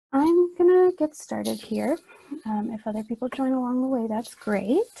I'm gonna get started here. If other people join along the way, that's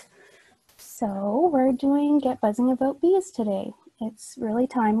great. So we're doing Get Buzzing About Bees today. It's really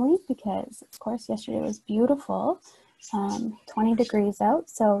timely because, of course, yesterday was beautiful, 20 degrees out.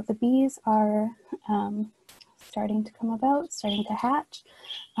 So the bees are starting to come about, starting to hatch.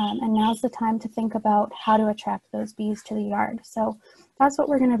 And now's the time to think about how to attract those bees to the yard. So that's what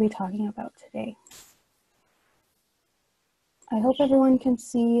we're gonna be talking about today. I hope everyone can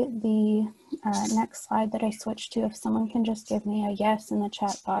see the next slide that I switched to. If someone can just give me a yes in the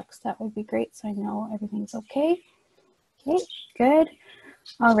chat box, that would be great so I know everything's okay. Okay, good.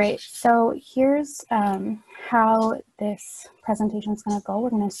 All right, so here's how this presentation is going to go. We're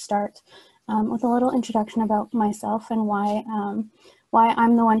going to start with a little introduction about myself and why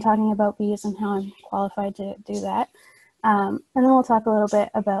I'm the one talking about bees and how I'm qualified to do that. And then we'll talk a little bit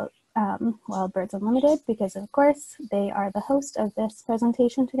about Wild Birds Unlimited, because of course they are the host of this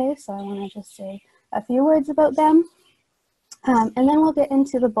presentation today, so I want to just say a few words about them, and then we'll get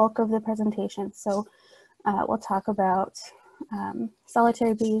into the bulk of the presentation. So we'll talk about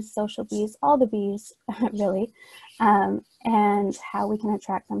solitary bees, social bees, all the bees really, and how we can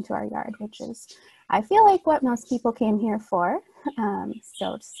attract them to our yard, which is, I feel like, what most people came here for,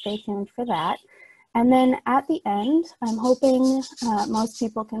 so stay tuned for that. And then at the end, I'm hoping most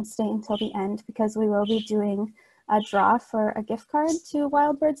people can stay until the end, because we will be doing a draw for a gift card to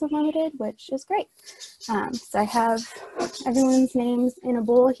Wild Birds Unlimited, which is great. So I have everyone's names in a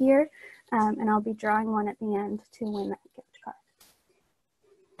bowl here, and I'll be drawing one at the end to win that gift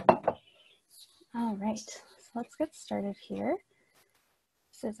card. All right, so let's get started here.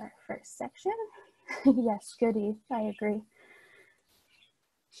 This is our first section. Yes, goody, I agree.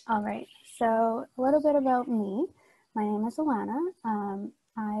 All right, so a little bit about me. My name is Alana.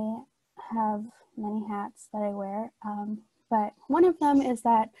 I have many hats that I wear, but one of them is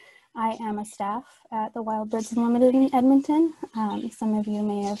that I am a staff at the Wild Birds Unlimited in Edmonton. Some of you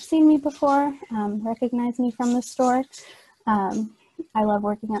may have seen me before, recognize me from the store. I love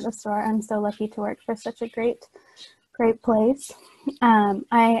working at the store. I'm so lucky to work for such a great place.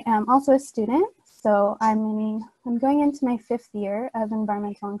 I am also a student. So I'm going into my 5th year of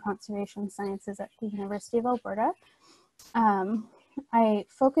environmental and conservation sciences at the University of Alberta. I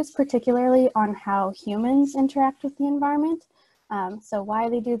focus particularly on how humans interact with the environment. So why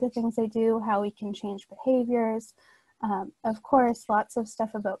they do the things they do, how we can change behaviors. Of course, lots of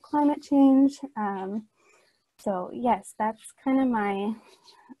stuff about climate change. So yes, that's kind of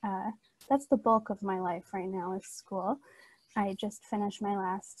that's the bulk of my life right now is school. I just finished my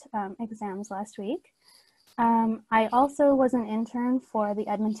last exams last week. I also was an intern for the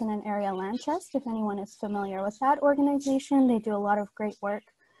Edmonton and Area Land Trust. If anyone is familiar with that organization, they do a lot of great work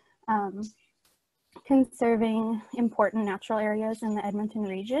conserving important natural areas in the Edmonton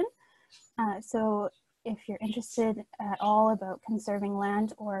region. So if you're interested at all about conserving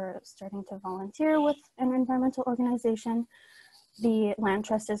land or starting to volunteer with an environmental organization, the Land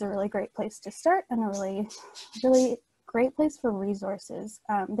Trust is a really great place to start and a really great place for resources.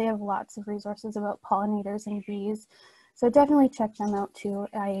 They have lots of resources about pollinators and bees, so definitely check them out too.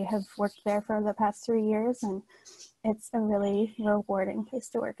 I have worked there for the past 3 years, and it's a really rewarding place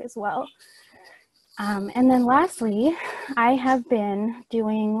to work as well. And then lastly, I have been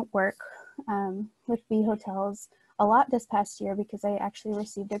doing work with bee hotels a lot this past year, because I actually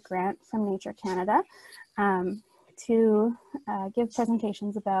received a grant from Nature Canada to give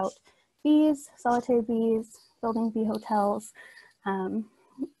presentations about bees, solitary bees, building bee hotels, and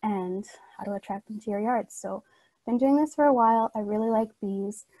how to attract them to your yards. So I've been doing this for a while. I really like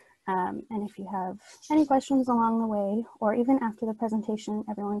bees. And if you have any questions along the way, or even after the presentation,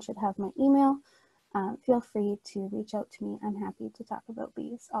 everyone should have my email. Feel free to reach out to me. I'm happy to talk about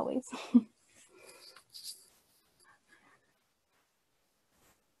bees, always.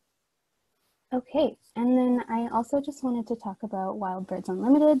 Okay, and then I also just wanted to talk about Wild Birds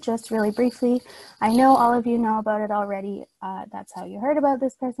Unlimited, just really briefly. I know all of you know about it already. That's how you heard about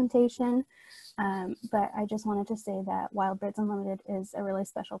this presentation. But I just wanted to say that Wild Birds Unlimited is a really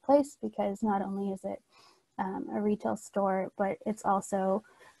special place, because not only is it a retail store, but it's also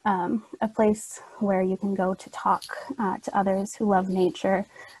a place where you can go to talk to others who love nature.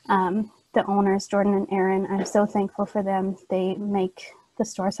 The owners, Jordan and Aaron, I'm so thankful for them. They make the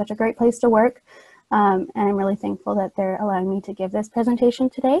store such a great place to work, and I'm really thankful that they're allowing me to give this presentation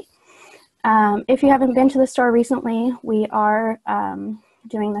today. If you haven't been to the store recently, we are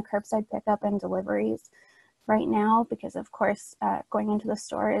doing the curbside pickup and deliveries right now, because of course going into the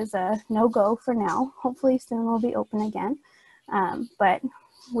store is a no-go for now. Hopefully soon we'll be open again, but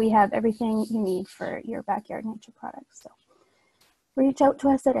we have everything you need for your backyard nature products. So reach out to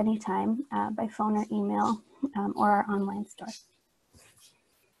us at any time by phone or email or our online store.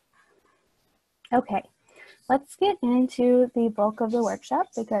 Okay, let's get into the bulk of the workshop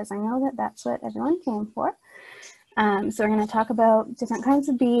because I know that that's what everyone came for. So we're going to talk about different kinds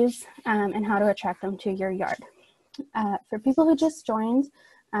of bees and how to attract them to your yard. For people who just joined,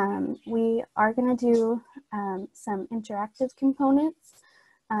 we are going to do some interactive components.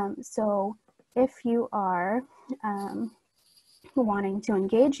 So if you are wanting to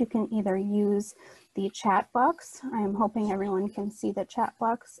engage, you can either use the chat box. I'm hoping everyone can see the chat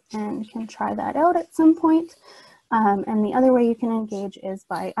box and can try that out at some point. And the other way you can engage is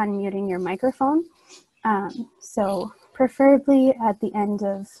by unmuting your microphone. So preferably at the end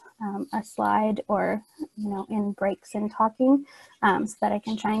of a slide or, in breaks in talking so that I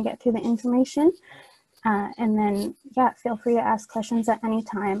can try and get through the information. And then, yeah, feel free to ask questions at any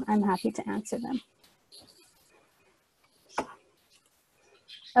time. I'm happy to answer them.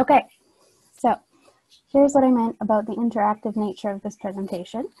 Okay, so here's what I meant about the interactive nature of this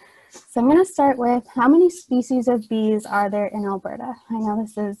presentation. So I'm going to start with how many species of bees are there in Alberta? I know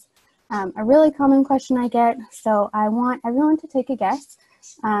this is a really common question I get, so I want everyone to take a guess.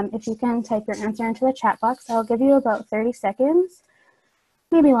 If you can type your answer into the chat box, I'll give you about 30 seconds,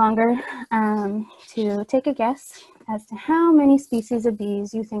 maybe longer, to take a guess as to how many species of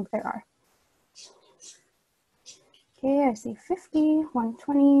bees you think there are. Okay, I see 50,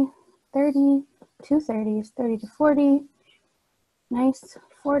 120, 30, 230s, 30 to 40. Nice,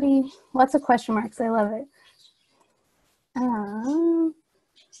 40. Lots of question marks, I love it.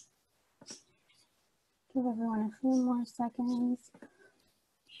 Give everyone a few more seconds.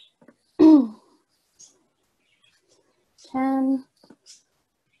 10,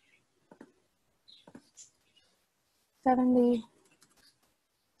 70.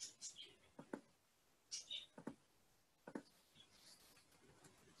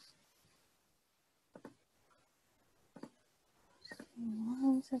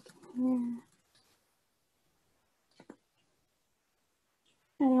 One second here.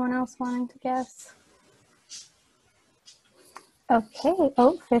 Anyone else wanting to guess? Okay,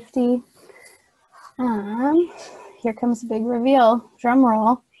 oh, 50. Here comes a big reveal. Drum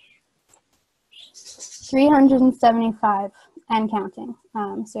roll. 375 and counting.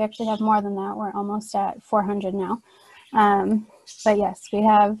 So we actually have more than that. We're almost at 400 now. But yes, we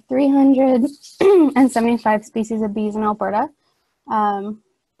have 375 species of bees in Alberta.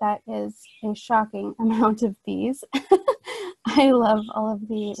 That is a shocking amount of bees. I love all of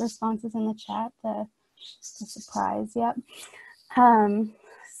the responses in the chat, the surprise, yep.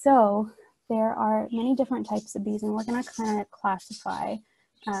 So there are many different types of bees, and we're going to kind of classify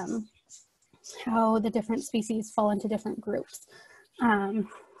how the different species fall into different groups.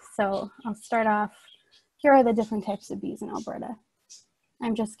 So I'll start off. Here are the different types of bees in Alberta.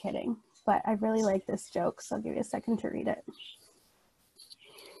 I'm just kidding, but I really like this joke, so I'll give you a second to read it.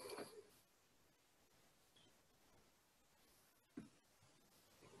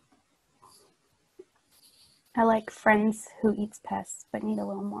 I like friends who eats pests but need a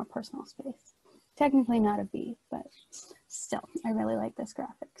little more personal space. Technically not a bee, but still, I really like this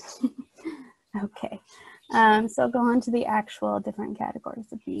graphic. Okay, so I'll go on to the actual different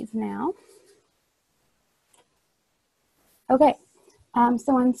categories of bees now. Okay,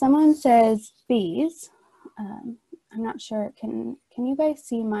 so when someone says bees, I'm not sure, can you guys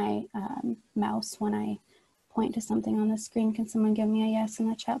see my mouse when I point to something on the screen? Can someone give me a yes in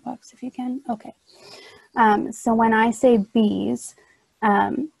the chat box if you can? Okay. So when I say bees,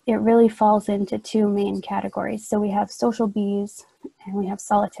 it really falls into two main categories. So we have social bees and we have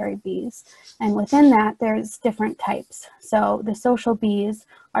solitary bees. And within that, there's different types. So the social bees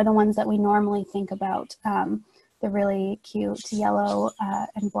are the ones that we normally think about. The really cute yellow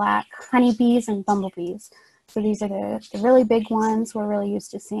and black honeybees and bumblebees. So these are the really big ones. We're really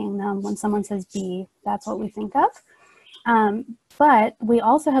used to seeing them. When someone says bee, that's what we think of. But we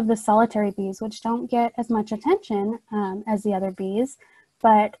also have the solitary bees, which don't get as much attention as the other bees,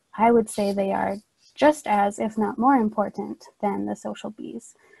 but I would say they are just as, if not more important than the social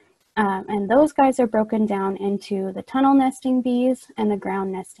bees. And those guys are broken down into the tunnel nesting bees and the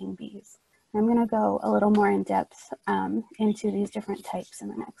ground nesting bees. I'm going to go a little more in depth into these different types in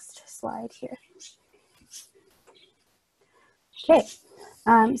the next slide here. Okay.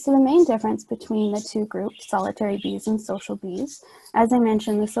 So the main difference between the two groups, solitary bees and social bees, as I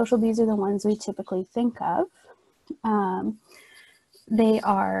mentioned, the social bees are the ones we typically think of. They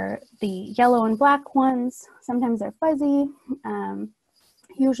are the yellow and black ones. Sometimes they're fuzzy,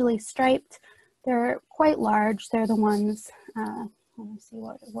 usually striped. They're quite large. They're the ones, let me see,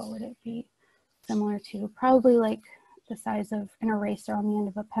 what would it be similar to? Probably like the size of an eraser on the end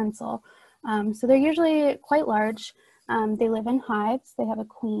of a pencil. So they're usually quite large. They live in hives. They have a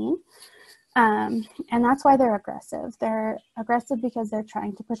queen. And that's why they're aggressive. They're aggressive because they're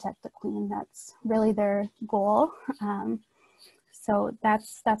trying to protect the queen. That's really their goal. So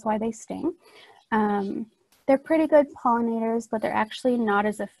that's why they sting. They're pretty good pollinators, but they're actually not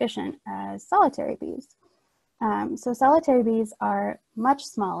as efficient as solitary bees. So solitary bees are much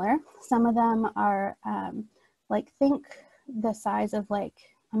smaller. Some of them are like, think the size of like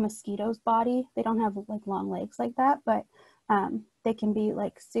a mosquito's body. They don't have like long legs like that, but they can be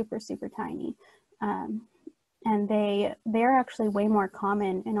like super, super tiny. And they're actually way more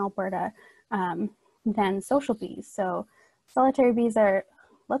common in Alberta than social bees. So solitary bees are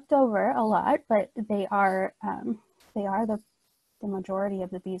looked over a lot, but they are the majority of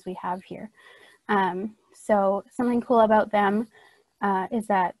the bees we have here. So something cool about them is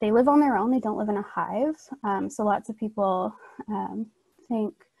that they live on their own. They don't live in a hive. So lots of people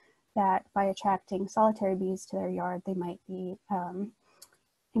think that by attracting solitary bees to their yard, they might be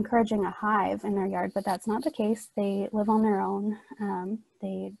encouraging a hive in their yard, but that's not the case. They live on their own.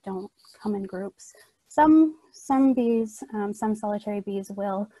 They don't come in groups. Some bees, some solitary bees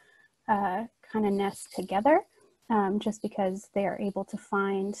will kind of nest together just because they are able to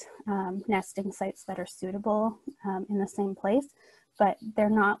find nesting sites that are suitable in the same place, but they're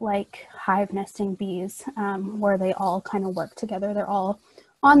not like hive nesting bees where they all kind of work together. They're all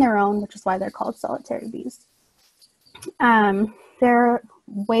on their own, which is why they're called solitary bees. They're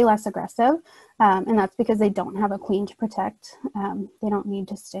way less aggressive, and that's because they don't have a queen to protect. They don't need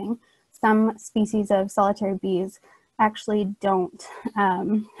to sting. Some species of solitary bees actually don't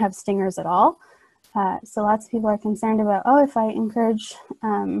have stingers at all. So lots of people are concerned about, oh, if I encourage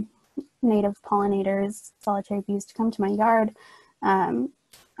native pollinators, solitary bees to come to my yard, I'm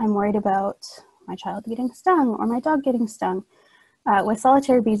worried about my child getting stung or my dog getting stung. With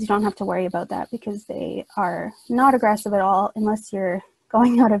solitary bees, you don't have to worry about that because they are not aggressive at all unless you're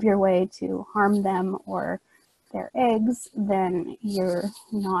going out of your way to harm them or their eggs, then you're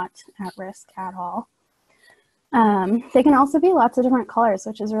not at risk at all. They can also be lots of different colors,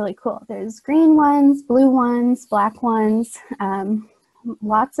 which is really cool. There's green ones, blue ones, black ones.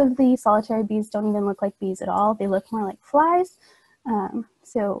 Lots of the solitary bees don't even look like bees at all. They look more like flies.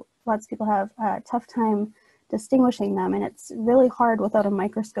 So lots of people have a tough time distinguishing them, and it's really hard without a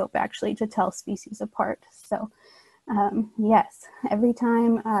microscope actually to tell species apart. So yes, every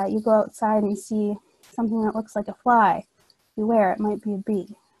time you go outside and see something that looks like a fly, beware, it might be a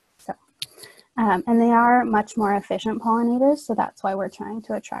bee. So, and they are much more efficient pollinators, so that's why we're trying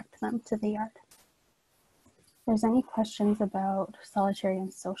to attract them to the yard. If there's any questions about solitary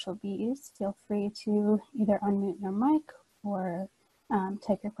and social bees, feel free to either unmute your mic or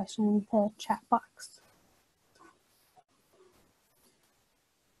type your question in the chat box.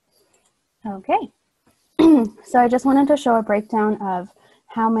 Okay, so I just wanted to show a breakdown of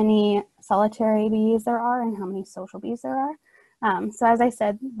how many solitary bees there are and how many social bees there are. So as I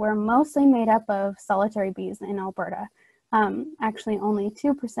said, we're mostly made up of solitary bees in Alberta. Actually, only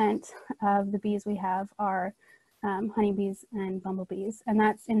 2% of the bees we have are honeybees and bumblebees, and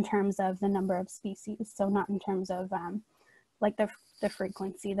that's in terms of the number of species, so not in terms of like the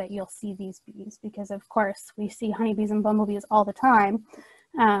frequency that you'll see these bees, because of course we see honeybees and bumblebees all the time.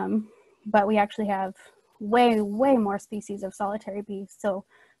 But we actually have way more species of solitary bees. So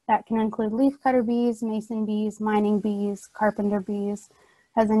that can include leafcutter bees, mason bees, mining bees, carpenter bees.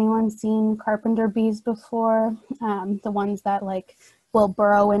 Has anyone seen carpenter bees before? The ones that like will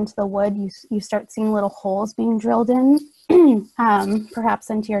burrow into the wood. You start seeing little holes being drilled in,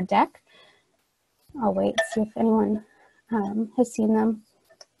 perhaps into your deck. I'll wait, see if anyone has seen them.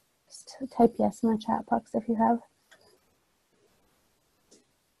 Just type yes in the chat box if you have.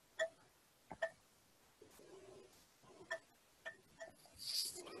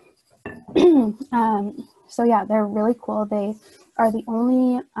 So yeah, they're really cool. They are the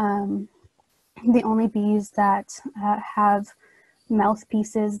only bees that have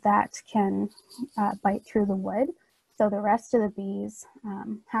mouthpieces that can bite through the wood. So the rest of the bees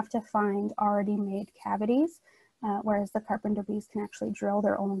have to find already made cavities, whereas the carpenter bees can actually drill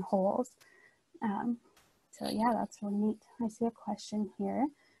their own holes. So yeah, that's really neat. I see a question here.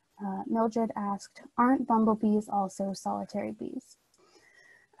 Mildred asked, aren't bumblebees also solitary bees?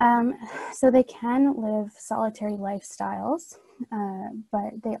 So they can live solitary lifestyles,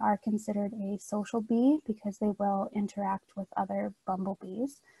 but they are considered a social bee because they will interact with other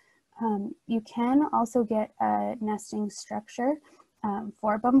bumblebees. You can also get a nesting structure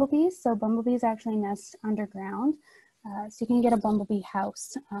for bumblebees. So bumblebees actually nest underground. So you can get a bumblebee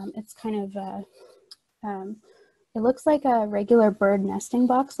house. It's kind of it looks like a regular bird nesting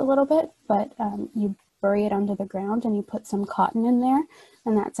box a little bit, but you bury it under the ground and you put some cotton in there,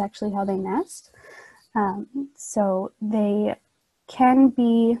 and that's actually how they nest. So they can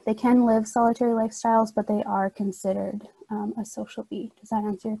live solitary lifestyles, but they are considered a social bee. Does that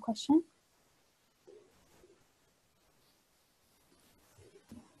answer your question?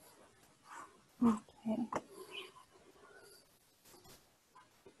 Okay.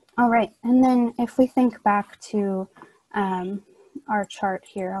 All right, and then if we think back to our chart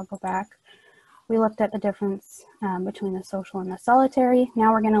here, I'll go back. We looked at the difference between the social and the solitary.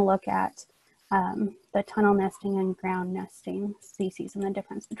 Now we're going to look at the tunnel nesting and ground nesting species and the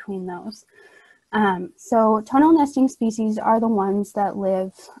difference between those. So tunnel nesting species are the ones that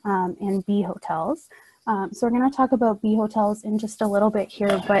live in bee hotels. So we're going to talk about bee hotels in just a little bit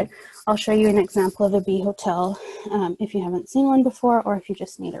here, but I'll show you an example of a bee hotel if you haven't seen one before, or if you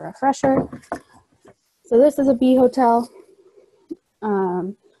just need a refresher. So this is a bee hotel.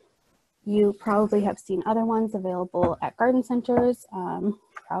 You probably have seen other ones available at garden centers,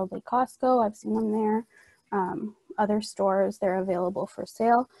 probably Costco, I've seen them there. Other stores, they're available for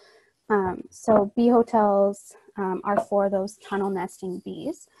sale. So bee hotels are for those tunnel nesting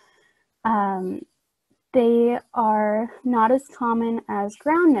bees. They are not as common as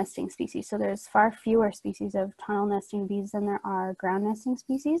ground nesting species. So there's far fewer species of tunnel nesting bees than there are ground nesting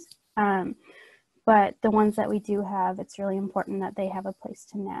species. But the ones that we do have, it's really important that they have a place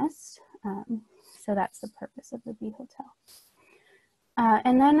to nest. So that's the purpose of the bee hotel.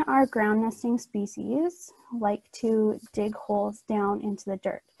 And then our ground nesting species like to dig holes down into the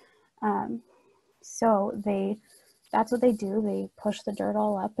dirt. So that's what they do. They push the dirt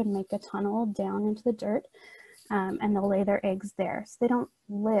all up and make a tunnel down into the dirt, and they'll lay their eggs there. So they don't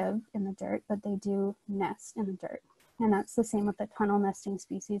live in the dirt, but they do nest in the dirt. And that's the same with the tunnel nesting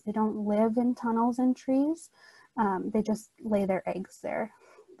species. They don't live in tunnels and trees. They just lay their eggs there.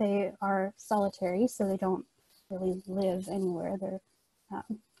 They are solitary, so they don't really live anywhere. They're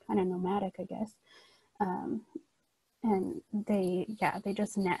kind of nomadic, I guess. And they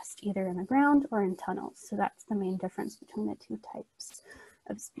just nest either in the ground or in tunnels. So that's the main difference between the two types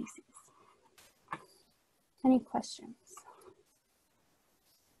of species. Any questions?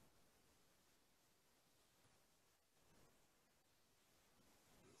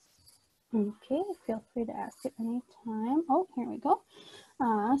 Okay, feel free to ask at any time. Oh, here we go.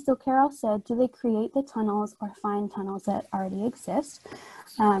 So Carol said, do they create the tunnels or find tunnels that already exist?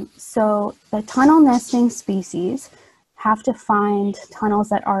 So the tunnel nesting species have to find tunnels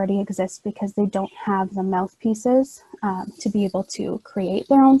that already exist because they don't have the mouthpieces to be able to create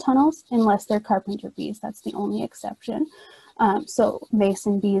their own tunnels unless they're carpenter bees. That's the only exception. So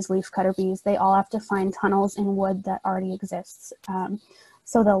mason bees, leafcutter bees, they all have to find tunnels in wood that already exists.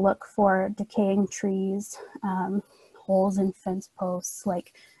 So they'll look for decaying trees, holes in fence posts,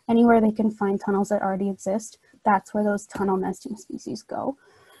 like anywhere they can find tunnels that already exist. That's where those tunnel nesting species go.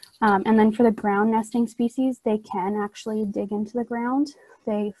 And then for the ground nesting species, they can actually dig into the ground.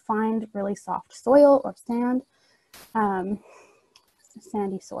 They find really soft soil or sand,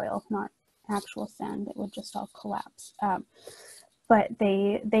 sandy soil, not actual sand that would just all collapse. But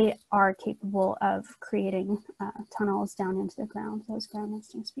they are capable of creating tunnels down into the ground, those ground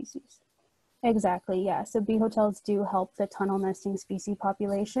nesting species. Exactly, yeah. So bee hotels do help the tunnel nesting species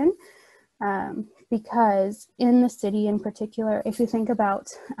population. Because in the city in particular, if you think about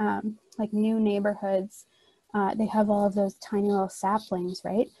like new neighborhoods, they have all of those tiny little saplings,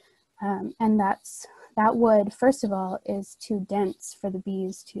 right? And that wood, first of all, is too dense for the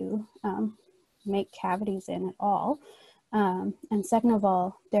bees to make cavities in at all. And second of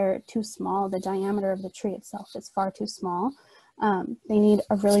all, they're too small. The diameter of the tree itself is far too small. They need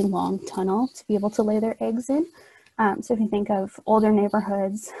a really long tunnel to be able to lay their eggs in. So if you think of older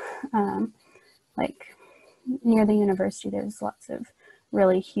neighborhoods, like near the university, there's lots of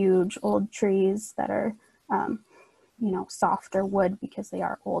really huge old trees that are, softer wood because they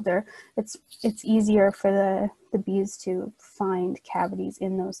are older. It's easier for the bees to find cavities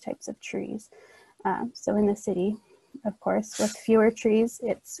in those types of trees. So in the city, of course, with fewer trees,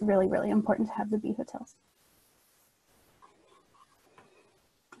 it's really, really important to have the bee hotels.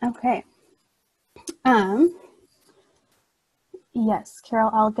 Okay. Yes,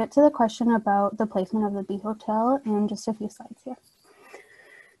 Carol, I'll get to the question about the placement of the bee hotel in just a few slides here.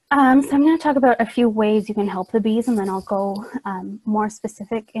 So I'm going to talk about a few ways you can help the bees, and then I'll go more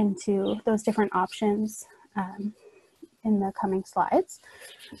specific into those different options in the coming slides.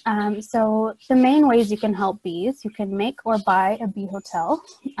 So the main ways you can help bees, you can make or buy a bee hotel.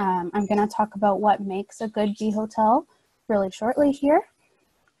 I'm going to talk about what makes a good bee hotel really shortly here.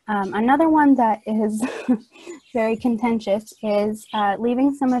 Another one that is very contentious is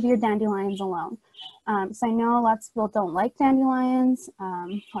leaving some of your dandelions alone. So I know lots of people don't like dandelions.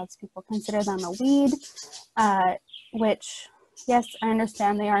 Lots of people consider them a weed, which, yes, I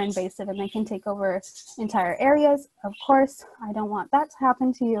understand they are invasive and they can take over entire areas. Of course, I don't want that to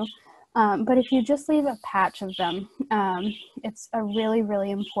happen to you. But if you just leave a patch of them, it's a really,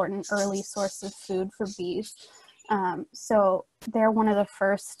 really important early source of food for bees. So they're one of the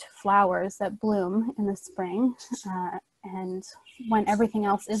first flowers that bloom in the spring. And when everything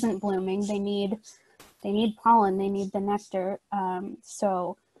else isn't blooming, they need pollen, they need the nectar.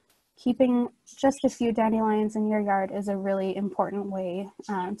 So keeping just a few dandelions in your yard is a really important way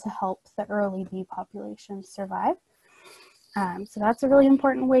to help the early bee population survive. So that's a really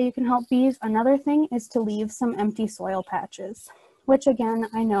important way you can help bees. Another thing is to leave some empty soil patches, which again,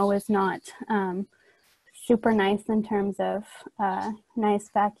 I know is not super nice in terms of nice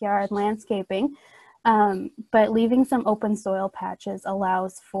backyard landscaping, but leaving some open soil patches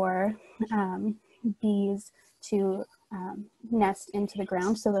allows for bees to nest into the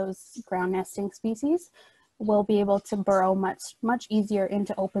ground. So those ground nesting species will be able to burrow much easier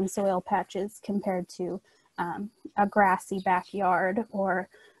into open soil patches compared to a grassy backyard or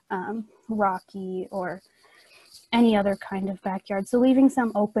rocky or any other kind of backyard. So leaving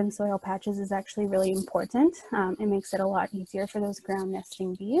some open soil patches is actually really important. It makes it a lot easier for those ground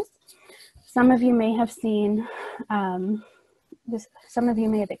nesting bees. Some of you may have seen, some of you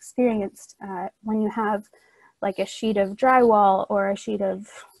may have experienced when you have like a sheet of drywall or a sheet of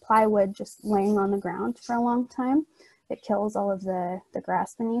plywood just laying on the ground for a long time. It kills all of the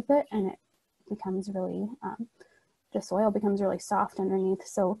grass beneath it, and it becomes really, the soil becomes really soft underneath.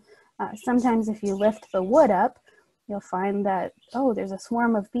 So sometimes if you lift the wood up, you'll find that, oh, there's a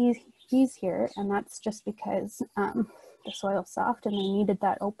swarm of bees here, and that's just because the soil's soft and they needed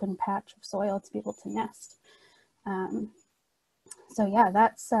that open patch of soil to be able to nest. So yeah,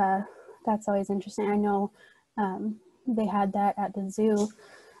 that's always interesting. I know they had that at the zoo,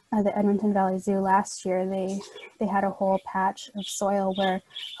 the Edmonton Valley Zoo last year. They had a whole patch of soil where a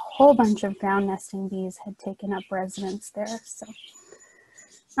whole bunch of ground nesting bees had taken up residence there. So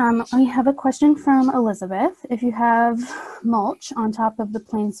we have a question from Elizabeth. If you have mulch on top of the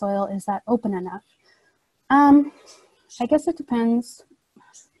plain soil, is that open enough? I guess it depends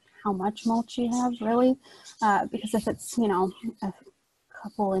how much mulch you have, really, because if it's, you know, a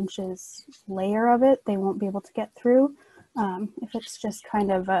couple inches layer of it, they won't be able to get through. If it's just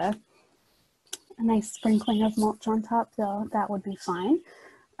kind of a nice sprinkling of mulch on top, though, that would be fine.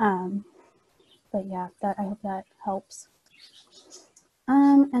 But yeah, I hope that helps.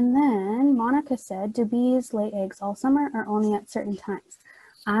 And then Monica said, do bees lay eggs all summer or only at certain times?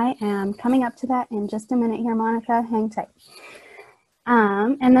 I am coming up to that in just a minute here, Monica. Hang tight.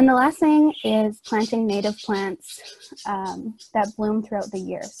 And then the last thing is planting native plants that bloom throughout the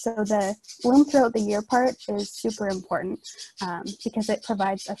year. So the bloom throughout the year part is super important because it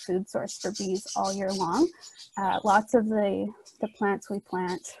provides a food source for bees all year long. Lots of the plants we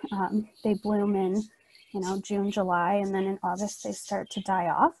plant, they bloom in, you know, June, July, and then in August they start to die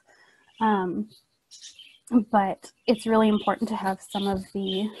off. But it's really important to have some of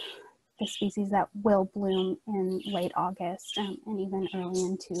the species that will bloom in late August and even early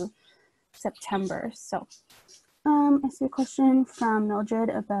into September. So I see a question from Mildred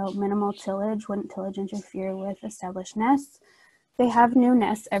about minimal tillage. Wouldn't tillage interfere with established nests? They have new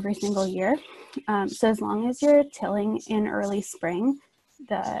nests every single year. So as long as you're tilling in early spring,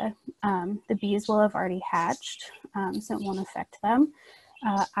 the bees will have already hatched, so it won't affect them.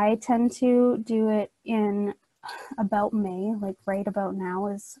 I tend to do it in about May, like right about now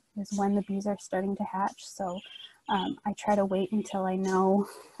is when the bees are starting to hatch. So I try to wait until I know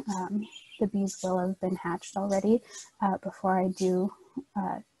the bees will have been hatched already before I do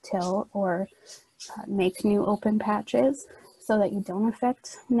till or make new open patches so that you don't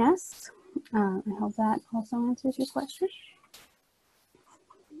affect nests. I hope that also answers your question.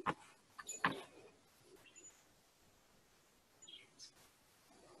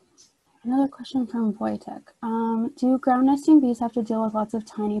 Another question from Wojtek. Do ground nesting bees have to deal with lots of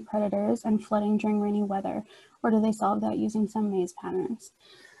tiny predators and flooding during rainy weather, or do they solve that using some maze patterns?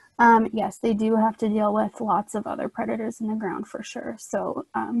 Yes, they do have to deal with lots of other predators in the ground for sure. So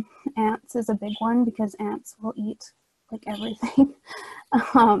ants is a big one because ants will eat like everything.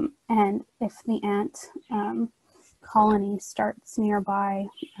 And if the ant colony starts nearby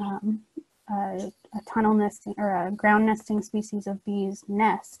a tunnel nesting or a ground nesting species of bees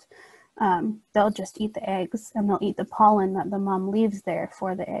nest, they'll just eat the eggs and they'll eat the pollen that the mom leaves there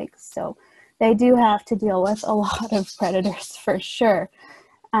for the eggs. So they do have to deal with a lot of predators for sure.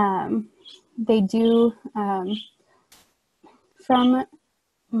 They do, from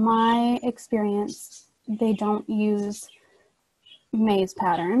my experience, they don't use maze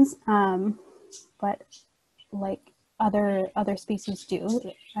patterns, but like other species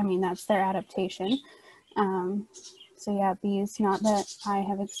do. I mean, that's their adaptation. So yeah, bees, not that I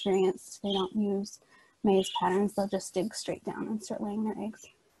have experienced, they don't use maze patterns. They'll just dig straight down and start laying their eggs.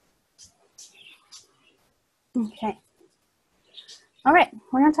 Okay. All right,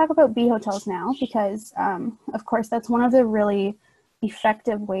 we're going to talk about bee hotels now because, of course, that's one of the really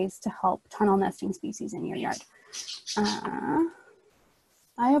effective ways to help tunnel nesting species in your yard.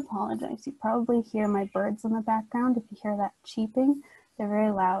 I apologize. You probably hear my birds in the background. If you hear that cheeping, they're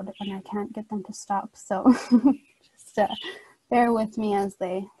very loud and I can't get them to stop. So just bear with me as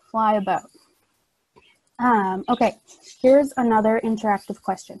they fly about. Okay, here's another interactive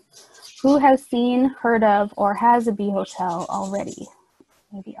question. Who has seen, heard of, or has a bee hotel already?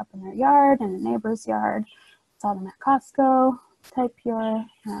 Maybe up in their yard, in a neighbor's yard, saw them at Costco. Type your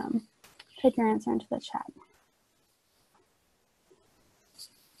answer into the chat.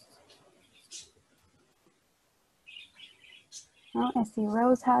 Oh, I see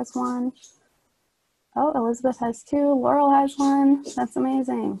Rose has one. Oh, Elizabeth has two. Laurel has one. That's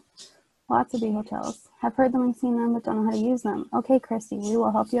amazing. Lots of bee hotels. Have heard them and seen them, but don't know how to use them. Okay, Christy, we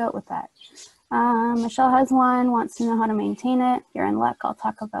will help you out with that. Michelle has one, wants to know how to maintain it. You're in luck, I'll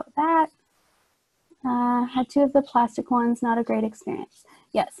talk about that. Had two of the plastic ones, not a great experience.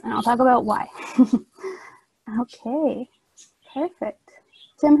 Yes, and I'll talk about why. Okay, perfect.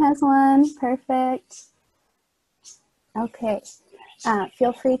 Tim has one, perfect. Okay,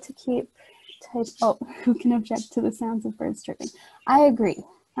 feel free to keep oh, who can object to the sounds of birds chirping? I agree.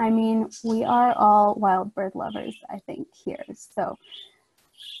 I mean, we are all wild bird lovers, I think, here. So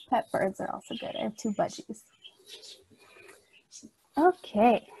pet birds are also good. I have two budgies.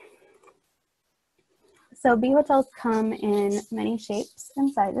 Okay. So bee hotels come in many shapes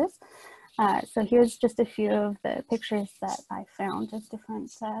and sizes. So here's just a few of the pictures that I found of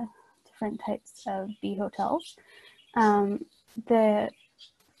different types of bee hotels. We're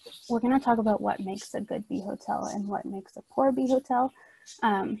going to talk about what makes a good bee hotel and what makes a poor bee hotel.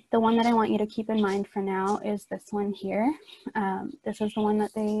 The one that I want you to keep in mind for now is this one here. This is the one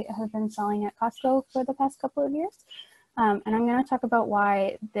that they have been selling at Costco for the past couple of years. And I'm going to talk about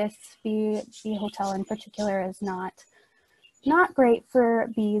why this bee hotel in particular is not great for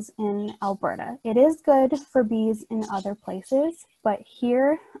bees in Alberta. It is good for bees in other places, but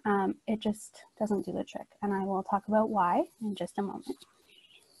here it just doesn't do the trick. And I will talk about why in just a moment.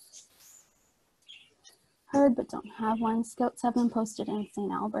 Heard but don't have one. Scouts have been posted in St.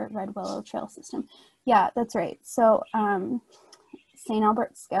 Albert Red Willow Trail System. Yeah, that's right. So St.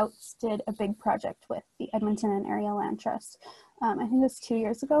 Albert Scouts did a big project with the Edmonton and Area Land Trust. I think it was 2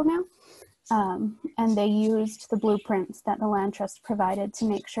 years ago now. And they used the blueprints that the Land Trust provided to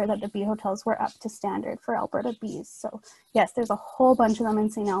make sure that the bee hotels were up to standard for Alberta bees. So yes, there's a whole bunch of them in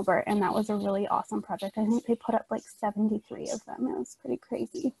St. Albert, and that was a really awesome project. I think they put up like 73 of them. It was pretty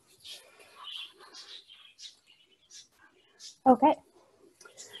crazy. Okay,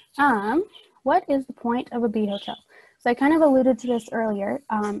 what is the point of a bee hotel? So I kind of alluded to this earlier.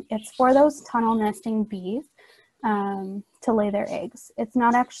 It's for those tunnel nesting bees to lay their eggs. It's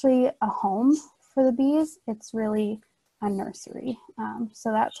not actually a home for the bees, it's really a nursery.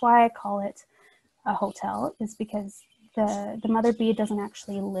 So that's why I call it a hotel, is because the mother bee doesn't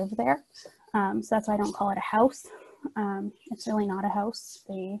actually live there. So that's why I don't call it a house. It's really not a house.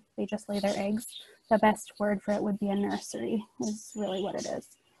 They just lay their eggs. The best word for it would be a nursery, is really what it is.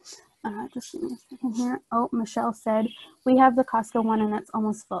 Just give me a second here. Oh, Michelle said, we have the Costco one and that's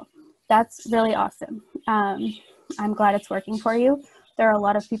almost full. That's really awesome. I'm glad it's working for you. There are a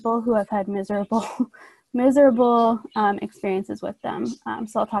lot of people who have had miserable experiences with them.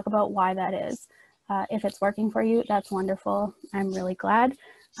 So I'll talk about why that is. If it's working for you, that's wonderful. I'm really glad.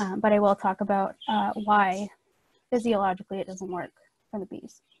 But I will talk about why physiologically it doesn't work for the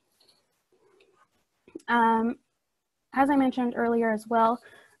bees. As I mentioned earlier as well,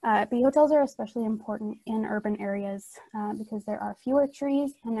 bee hotels are especially important in urban areas because there are fewer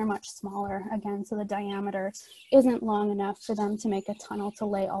trees and they're much smaller, again, so the diameter isn't long enough for them to make a tunnel to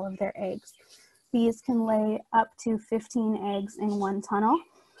lay all of their eggs. Bees can lay up to 15 eggs in one tunnel,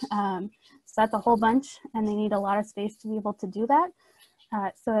 so that's a whole bunch, and they need a lot of space to be able to do that.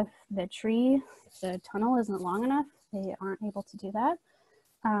 So if the tunnel isn't long enough, they aren't able to do that.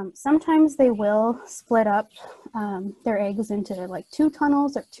 Sometimes they will split up their eggs into like 2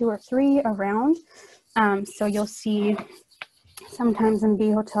 tunnels or 2 or 3 around. So you'll see sometimes in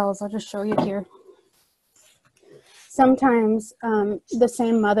bee hotels, I'll just show you here. sometimes the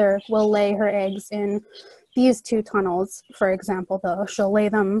same mother will lay her eggs in these two tunnels, for example, though. She'll lay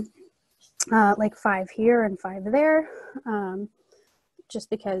them like 5 here and 5 there, just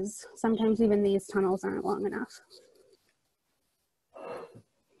because sometimes even these tunnels aren't long enough.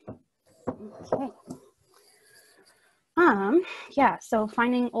 Okay. Yeah, so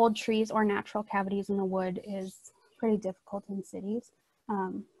finding old trees or natural cavities in the wood is pretty difficult in cities.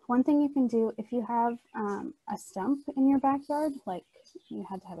 One thing you can do if you have a stump in your backyard, like you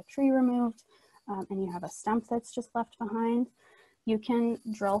had to have a tree removed and you have a stump that's just left behind, you can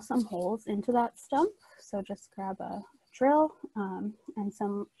drill some holes into that stump. So just grab a drill and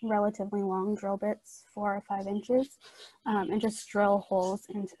some relatively long drill bits, 4 or 5 inches, and just drill holes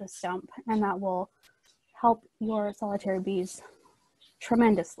into the stump, and that will help your solitary bees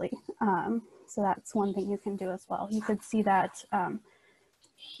tremendously. So that's one thing you can do as well. You could see that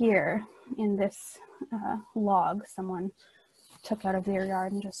here in this log, someone took out of their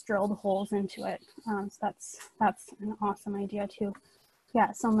yard and just drilled holes into it. So that's an awesome idea too.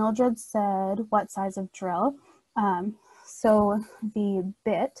 Yeah, so Mildred said, what size of drill? So the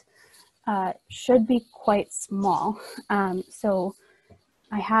bit should be quite small. So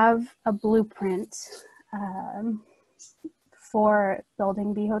I have a blueprint for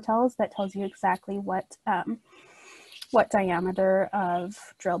building bee hotels that tells you exactly what diameter of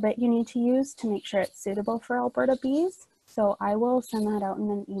drill bit you need to use to make sure it's suitable for Alberta bees. So I will send that out in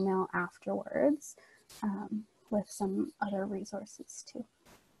an email afterwards with some other resources too.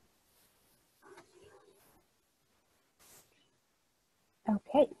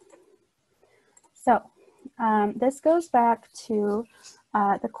 Okay, so this goes back to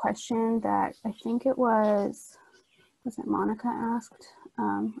the question that I think it was it Monica asked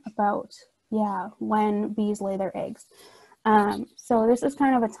about, yeah, when bees lay their eggs. So this is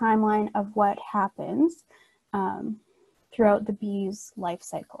kind of a timeline of what happens throughout the bee's life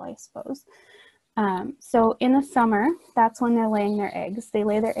cycle, I suppose. So in the summer, that's when they're laying their eggs. They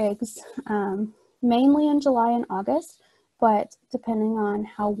lay their eggs mainly in July and August, but depending on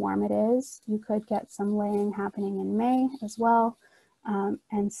how warm it is, you could get some laying happening in May as well,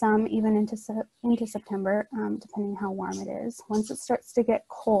 and some even into September, depending how warm it is. Once it starts to get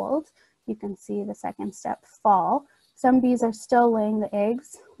cold, you can see the second step, fall. Some bees are still laying the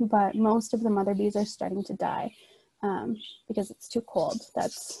eggs, but most of the mother bees are starting to die because it's too cold.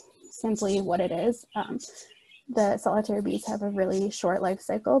 That's simply what it is. The solitary bees have a really short life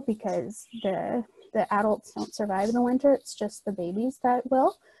cycle because the adults don't survive the winter. It's just the babies that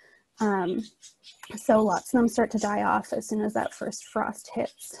will. So lots of them start to die off as soon as that first frost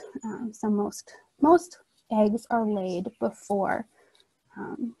hits. So most eggs are laid before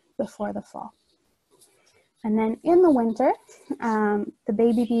the fall. And then in the winter, the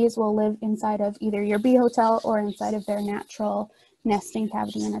baby bees will live inside of either your bee hotel or inside of their natural nesting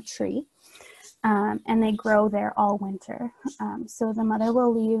cavity in a tree. And they grow there all winter. So the mother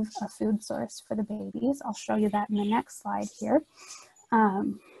will leave a food source for the babies. I'll show you that in the next slide here.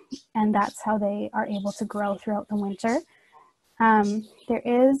 And that's how they are able to grow throughout the winter. There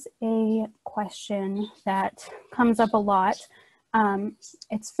is a question that comes up a lot.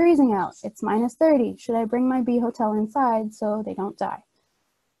 It's freezing out. It's -30. Should I bring my bee hotel inside so they don't die?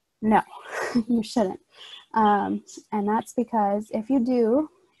 No, you shouldn't. And that's because if you do,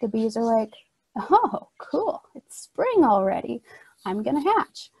 the bees are like, oh, cool, it's spring already. I'm gonna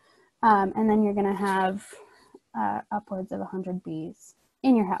hatch. And then you're gonna have upwards of 100 bees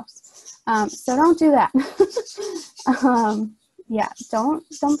in your house. So don't do that. Yeah,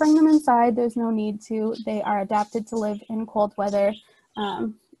 don't bring them inside. There's no need to. They are adapted to live in cold weather.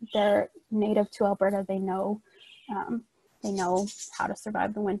 They're native to Alberta. They know how to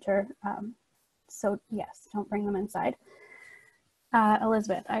survive the winter. So yes, don't bring them inside.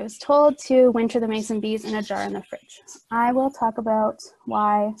 Elizabeth, I was told to winter the mason bees in a jar in the fridge. I will talk about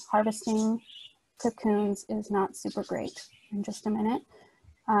why harvesting cocoons is not super great in just a minute.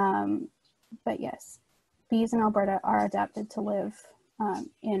 But yes, bees in Alberta are adapted to live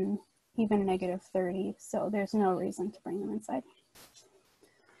in even -30, so there's no reason to bring them inside.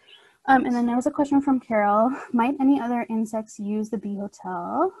 And then there was a question from Carol. Might any other insects use the bee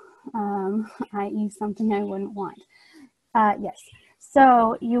hotel, i.e. something I wouldn't want? Yes.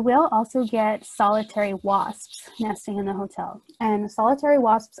 So you will also get solitary wasps nesting in the hotel, and solitary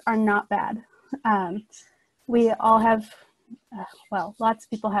wasps are not bad. We all have, well, lots of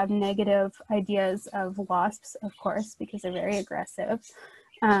people have negative ideas of wasps, of course, because they're very aggressive.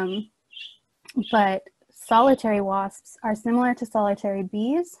 But solitary wasps are similar to solitary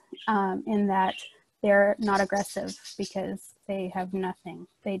bees in that they're not aggressive because they have nothing.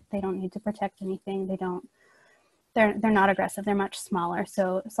 They don't need to protect anything. They don't they're not aggressive. They're much smaller.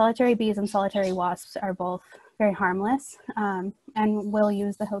 So solitary bees and solitary wasps are both very harmless, and will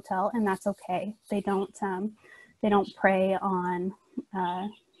use the hotel, and that's okay. They don't prey on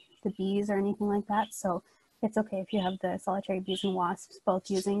the bees or anything like that. So it's okay if you have the solitary bees and wasps both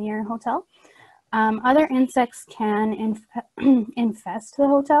using your hotel. Other insects can infest the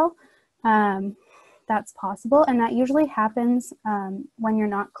hotel. That's possible, and that usually happens when you're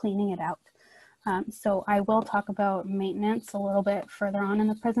not cleaning it out. So I will talk about maintenance a little bit further on in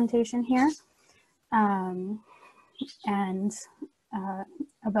the presentation here, and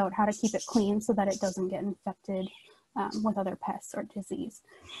about how to keep it clean so that it doesn't get infected with other pests or disease.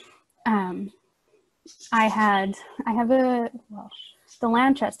 The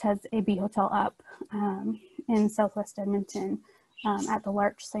Land Trust has a bee hotel up in Southwest Edmonton at the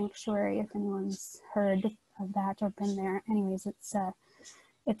Larch Sanctuary, if anyone's heard of that or been there. Anyways,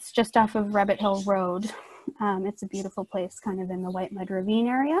 it's just off of Rabbit Hill Road. It's a beautiful place, kind of in the White Mud Ravine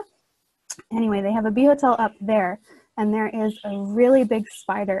area. Anyway, they have a bee hotel up there, and there is a really big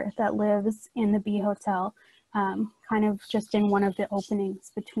spider that lives in the bee hotel, kind of just in one of the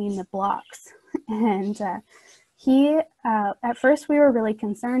openings between the blocks. And at first we were really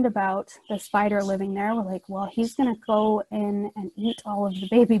concerned about the spider living there. We're like, well, he's gonna go in and eat all of the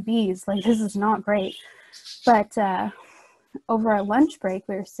baby bees. Like, this is not great. But over our lunch break,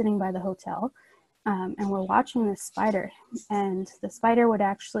 we were sitting by the hotel, and we're watching this spider, and the spider would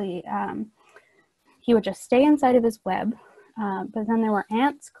actually, he would just stay inside of his web, but then there were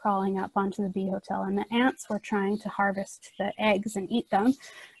ants crawling up onto the bee hotel, and the ants were trying to harvest the eggs and eat them,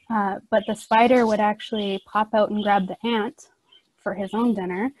 but the spider would actually pop out and grab the ant for his own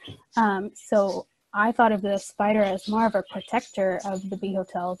dinner. So I thought of the spider as more of a protector of the bee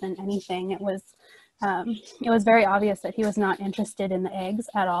hotel than anything. It was very obvious that he was not interested in the eggs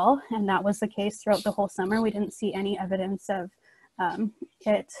at all, and that was the case throughout the whole summer. We didn't see any evidence of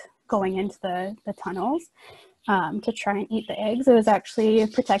it going into the tunnels to try and eat the eggs. It was actually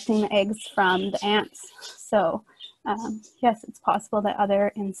protecting the eggs from the ants. So yes, it's possible that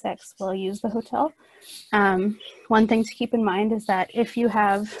other insects will use the hotel. One thing to keep in mind is that if you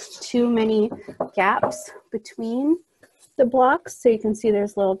have too many gaps between the blocks, so you can see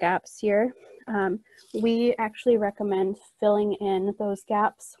there's little gaps here, we actually recommend filling in those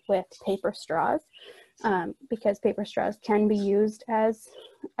gaps with paper straws, because paper straws can be used as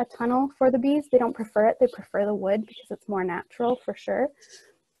a tunnel for the bees. They don't prefer it. They prefer the wood because it's more natural, for sure.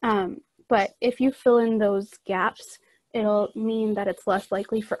 But if you fill in those gaps, it'll mean that it's less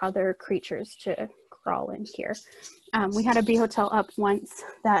likely for other creatures to crawl in here. We had a bee hotel up once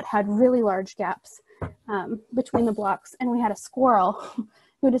that had really large gaps between the blocks, and we had a squirrel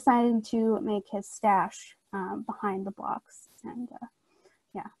who decided to make his stash behind the blocks. And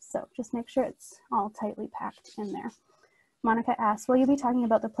yeah, so just make sure it's all tightly packed in there. Monica asks, will you be talking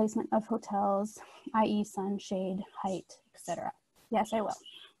about the placement of hotels, i.e. sun, shade, height, etc.? Yes, I will.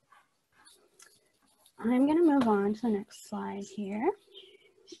 I'm gonna move on to the next slide here.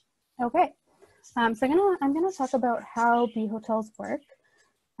 Okay, so I'm gonna talk about how bee hotels work,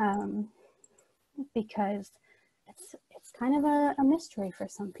 because it's kind of a mystery for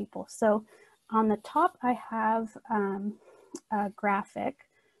some people. So on the top, I have a graphic,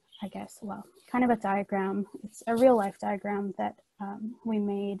 I guess, well, kind of a diagram. It's a real life diagram that we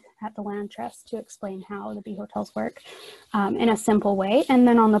made at the Land Trust to explain how the bee hotels work in a simple way. And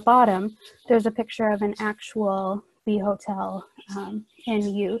then on the bottom, there's a picture of an actual bee hotel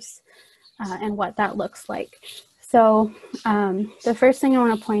in use and what that looks like. So the first thing I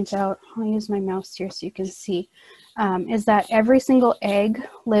want to point out, I'll use my mouse here so you can see, is that every single egg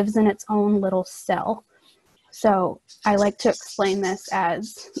lives in its own little cell. So I like to explain this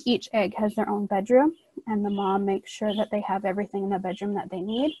as each egg has their own bedroom, and the mom makes sure that they have everything in the bedroom that they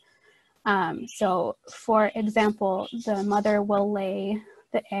need. So for example, the mother will lay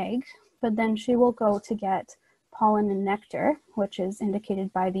the egg, but then she will go to get pollen and nectar, which is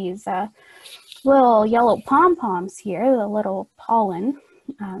indicated by these little yellow pom-poms here, the little pollen.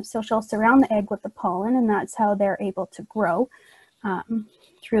 So she'll surround the egg with the pollen, and that's how they're able to grow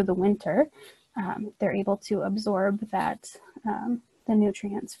through the winter. They're able to absorb that, the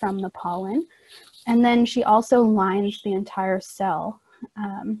nutrients from the pollen. And then she also lines the entire cell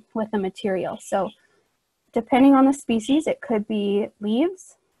with the material. So depending on the species, it could be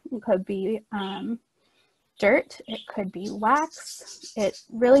leaves, it could be dirt, it could be wax. It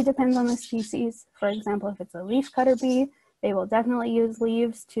really depends on the species. For example, if it's a leafcutter bee, they will definitely use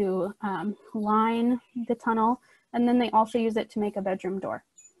leaves to line the tunnel, and then they also use it to make a bedroom door.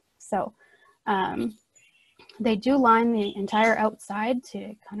 So they do line the entire outside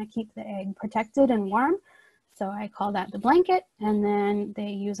to kind of keep the egg protected and warm. So I call that the blanket, and then they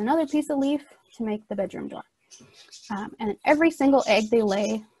use another piece of leaf to make the bedroom door. And every single egg they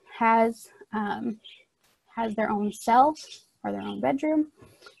lay has their own cell or their own bedroom,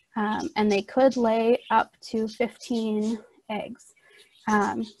 and they could lay up to 15 eggs.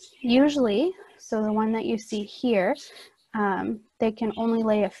 Usually, so the one that you see here, they can only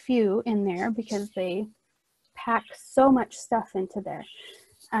lay a few in there because they pack so much stuff into there.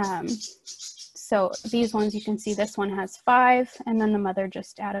 So these ones, you can see this one has 5, and then the mother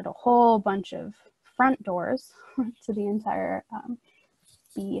just added a whole bunch of front doors to the entire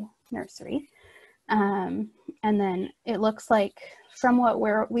bee nursery. And then it looks like, from what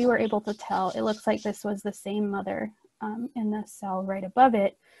we were able to tell, it looks like this was the same mother in the cell right above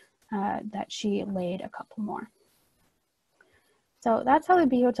it that she laid a couple more. So that's how the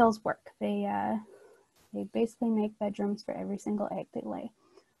bee hotels work. They basically make bedrooms for every single egg they lay,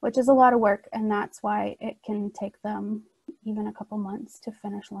 which is a lot of work, and that's why it can take them even a couple months to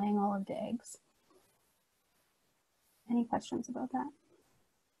finish laying all of the eggs. Any questions about that?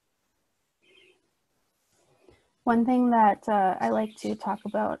 One thing that I like to talk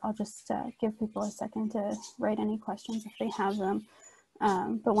about, I'll just give people a second to write any questions if they have them.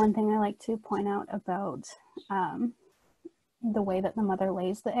 But one thing I like to point out about the way that the mother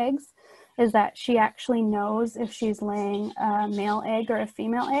lays the eggs is that she actually knows if she's laying a male egg or a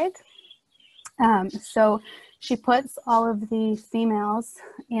female egg. So she puts all of the females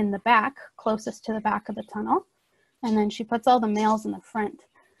in the back, closest to the back of the tunnel, and then she puts all the males in the front.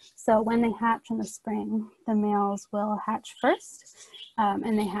 So when they hatch in the spring, the males will hatch first,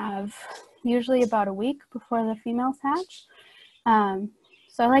 and they have usually about a week before the females hatch.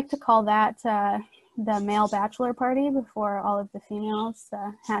 So I like to call that the male bachelor party before all of the females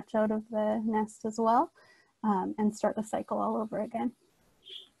hatch out of the nest as well, and start the cycle all over again.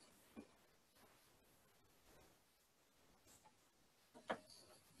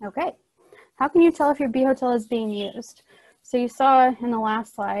 Okay, how can you tell if your bee hotel is being used? So you saw in the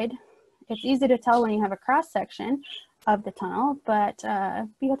last slide, it's easy to tell when you have a cross section of the tunnel, but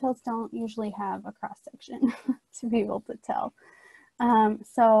bee hotels don't usually have a cross section to be able to tell.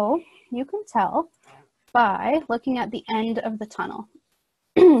 So you can tell by looking at the end of the tunnel.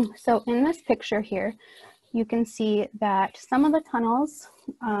 So in this picture here, you can see that some of the tunnels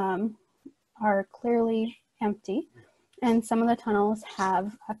are clearly empty, and some of the tunnels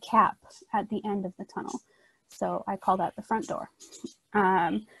have a cap at the end of the tunnel. So I call that the front door.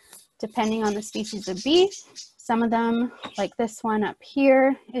 Depending on the species of bee, some of them, like this one up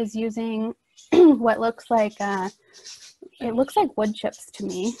here, is using what looks like, it looks like wood chips to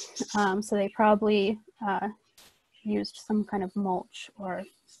me. So they probably used some kind of mulch or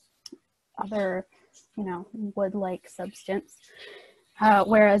other, wood-like substance.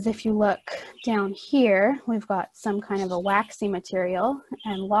 Whereas if you look down here, we've got some kind of a waxy material,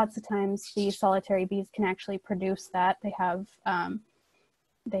 and lots of times the solitary bees can actually produce that. They have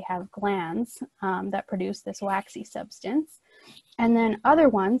glands that produce this waxy substance. And then other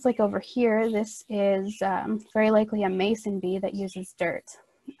ones, like over here, this is very likely a mason bee that uses dirt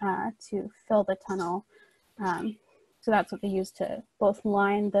to fill the tunnel. So that's what they use to both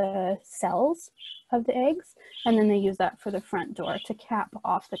line the cells of the eggs, and then they use that for the front door to cap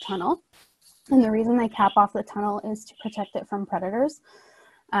off the tunnel. And the reason they cap off the tunnel is to protect it from predators.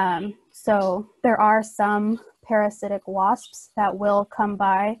 So there are some parasitic wasps that will come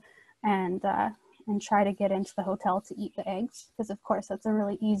by and try to get into the hotel to eat the eggs, because of course that's a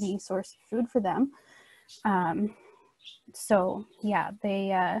really easy source of food for them. So yeah,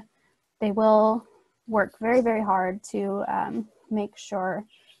 they will work very, very hard to make sure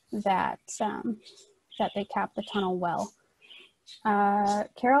that that they cap the tunnel well.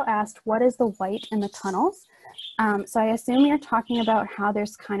 Carol asked, what is the white in the tunnels? So I assume you're talking about how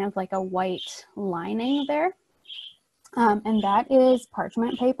there's kind of like a white lining there. And that is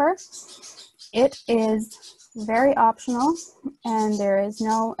parchment paper. It is very optional, and there is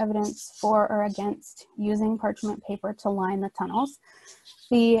no evidence for or against using parchment paper to line the tunnels.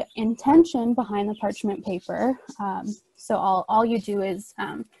 The intention behind the parchment paper, so all you do is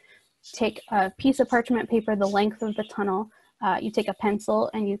take a piece of parchment paper the length of the tunnel, you take a pencil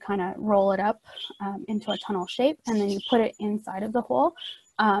and you kind of roll it up into a tunnel shape, and then you put it inside of the hole.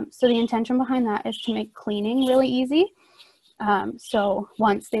 So the intention behind that is to make cleaning really easy. So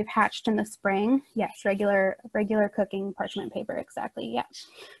once they've hatched in the spring, yes, regular cooking parchment paper, exactly, yeah.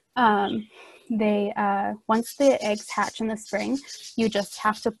 Once the eggs hatch in the spring, you just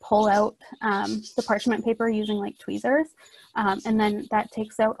have to pull out the parchment paper using like tweezers, and then that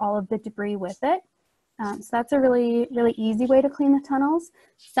takes out all of the debris with it. So that's a really, really easy way to clean the tunnels.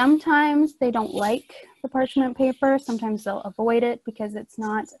 Sometimes they don't like the parchment paper. Sometimes they'll avoid it because it's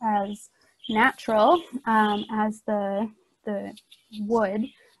not as natural as the wood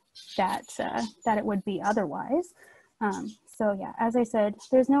that it would be otherwise. So yeah, as I said,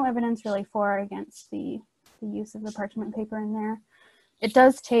 there's no evidence really for or against the use of the parchment paper in there. It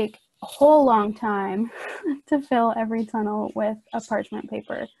does take a whole long time to fill every tunnel with a parchment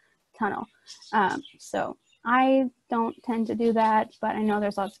paper tunnel. So I don't tend to do that, but I know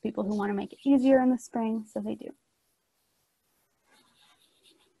there's lots of people who want to make it easier in the spring, so they do.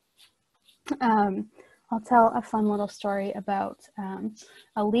 I'll tell a fun little story about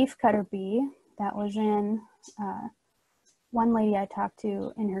a leaf cutter bee that was in one lady I talked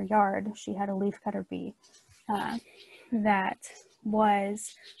to in her yard. She had a leaf cutter bee that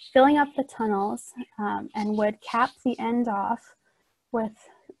was filling up the tunnels and would cap the end off with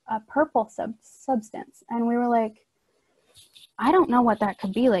a purple substance. And we were like, I don't know what that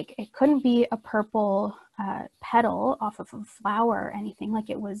could be. Like, it couldn't be a purple petal off of a flower or anything. Like,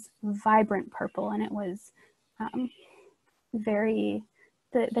 it was vibrant purple, and it was very,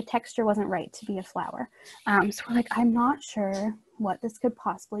 the texture wasn't right to be a flower. So we're like, I'm not sure what this could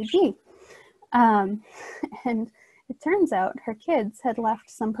possibly be. And it turns out her kids had left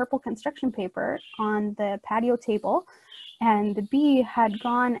some purple construction paper on the patio table, and the bee had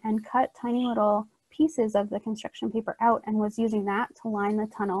gone and cut tiny little pieces of the construction paper out and was using that to line the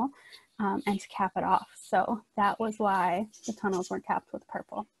tunnel and to cap it off. So that was why the tunnels were capped with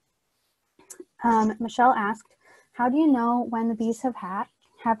purple. Michelle asked, how do you know when the bees have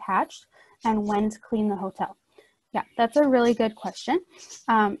hatched and when to clean the hotel? Yeah, that's a really good question.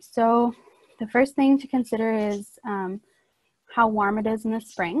 So the first thing to consider is how warm it is in the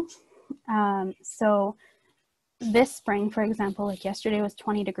spring. So this spring, for example, like yesterday was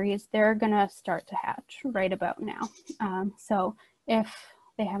 20 degrees, they're gonna start to hatch right about now. So if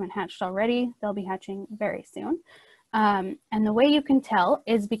they haven't hatched already, they'll be hatching very soon. And the way you can tell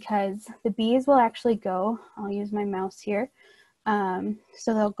is because the bees will actually go, I'll use my mouse here.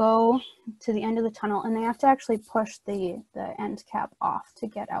 So they'll go to the end of the tunnel, and they have to actually push the end cap off to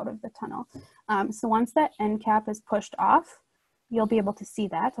get out of the tunnel. So once that end cap is pushed off, you'll be able to see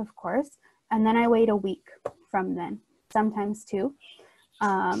that, of course. And then I wait a week from then, sometimes two.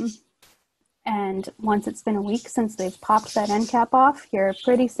 And once it's been a week since they've popped that end cap off, you're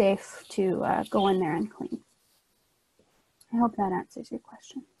pretty safe to go in there and clean. I hope that answers your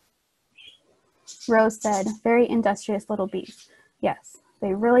question. Rose said, very industrious little bees. Yes,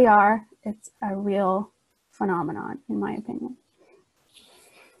 they really are. It's a real phenomenon, in my opinion.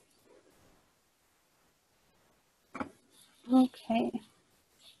 Okay.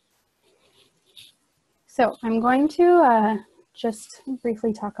 So I'm going to just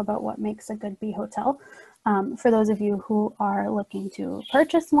briefly talk about what makes a good bee hotel. For those of you who are looking to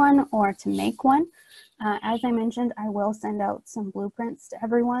purchase one or to make one, as I mentioned, I will send out some blueprints to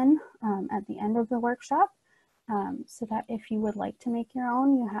everyone at the end of the workshop, so that if you would like to make your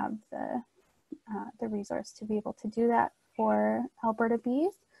own, you have the resource to be able to do that for Alberta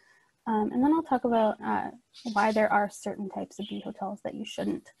bees. And then I'll talk about why there are certain types of bee hotels that you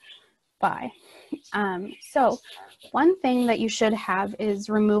shouldn't buy. So one thing that you should have is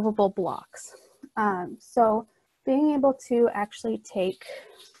removable blocks. So being able to actually take,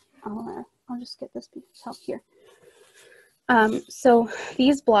 I'll just get this piece out here. So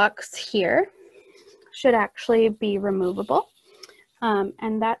these blocks here should actually be removable.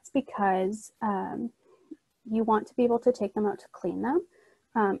 And that's because you want to be able to take them out to clean them.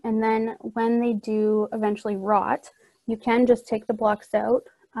 And then when they do eventually rot, you can just take the blocks out,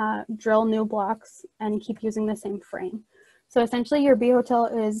 drill new blocks, and keep using the same frame. So essentially your bee hotel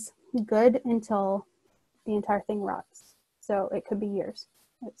is good until the entire thing rots. So it could be years.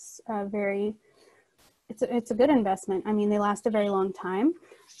 It's it's a good investment. I mean, they last a very long time.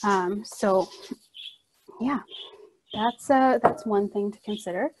 So yeah, that's one thing to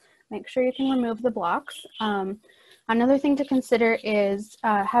consider. Make sure you can remove the blocks. Another thing to consider is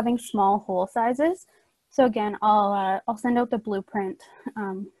having small hole sizes. So again, I'll send out the blueprint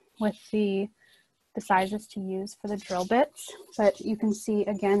with the sizes to use for the drill bits. But you can see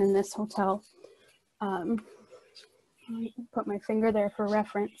again in this hotel, I'll put my finger there for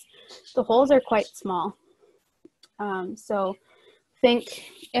reference. The holes are quite small. So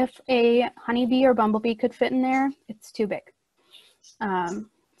think if a honeybee or bumblebee could fit in there, it's too big.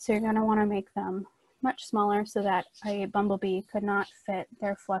 So you're gonna wanna make them much smaller so that a bumblebee could not fit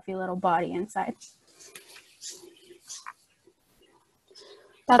their fluffy little body inside.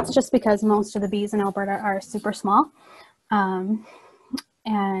 That's just because most of the bees in Alberta are super small.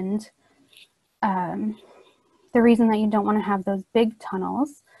 And the reason that you don't want to have those big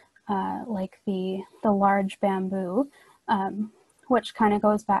tunnels, like the large bamboo, which kind of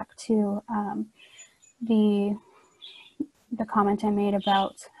goes back to the comment I made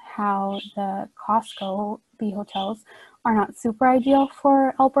about how the Costco bee hotels are not super ideal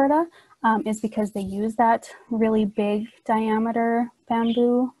for Alberta, is because they use that really big diameter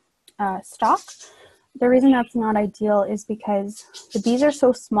bamboo stock. The reason that's not ideal is because the bees are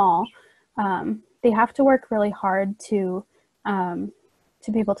so small. They have to work really hard to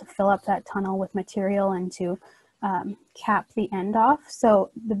be able to fill up that tunnel with material and to cap the end off.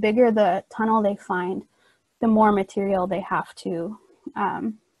 So the bigger the tunnel they find, the more material they have to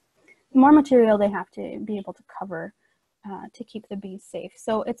be able to cover to keep the bees safe.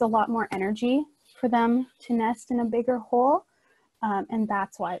 So it's a lot more energy for them to nest in a bigger hole, and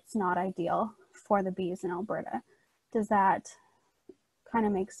that's why it's not ideal for the bees in Alberta. Does that kind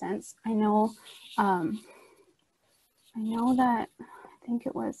of make sense? I know that, I think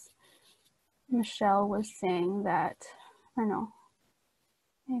it was Michelle was saying that, or no,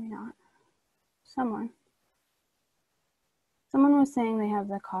 maybe not, someone was saying they have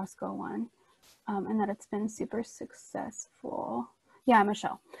the Costco one, and that it's been super successful. Yeah,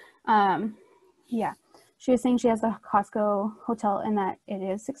 Michelle. Yeah, she was saying she has the Costco hotel and that it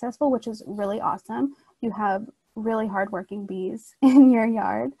is successful, which is really awesome. You have really hardworking bees in your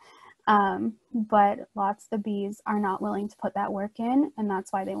yard, but lots of the bees are not willing to put that work in, and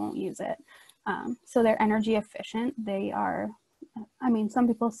that's why they won't use it. So they're energy efficient. They are, I mean, some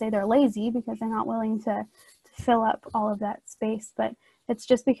people say they're lazy because they're not willing to fill up all of that space, but it's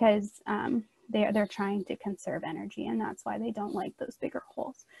just because they're trying to conserve energy, and that's why they don't like those bigger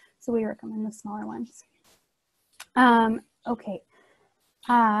holes. So we recommend the smaller ones. Okay.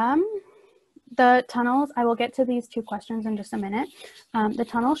 The tunnels, I will get to these two questions in just a minute. The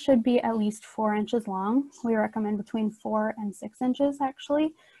tunnel should be at least 4 inches long. We recommend between 4 and 6 inches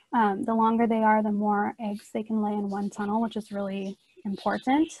actually. The longer they are, the more eggs they can lay in one tunnel, which is really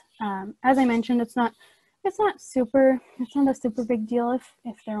important. As I mentioned, it's not a super big deal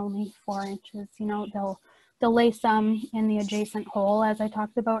if they're only 4 inches. You know, they'll lay some in the adjacent hole, as I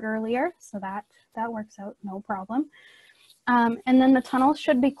talked about earlier, so that works out no problem. And then the tunnel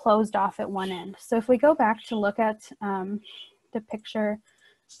should be closed off at one end. So if we go back to look at the picture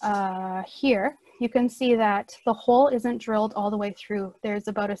here, you can see that the hole isn't drilled all the way through. There's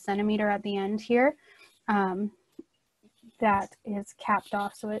about 1 centimeter at the end here that is capped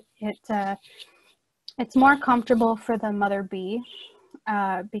off. So it's more comfortable for the mother bee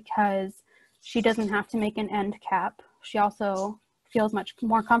because she doesn't have to make an end cap. She also feels much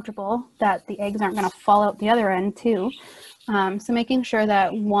more comfortable that the eggs aren't going to fall out the other end too. So making sure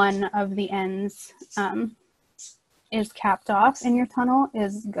that one of the ends is capped off in your tunnel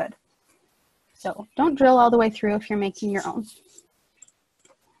is good. So don't drill all the way through if you're making your own.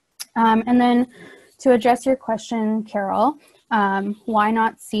 And then to address your question, Carol, why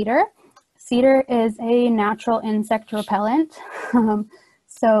not cedar? Cedar is a natural insect repellent,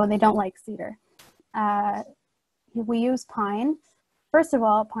 so they don't like cedar. We use pine. First of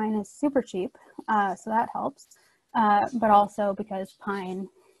all, pine is super cheap, so that helps. But also because pine,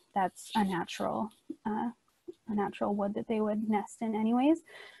 that's a natural wood that they would nest in anyways.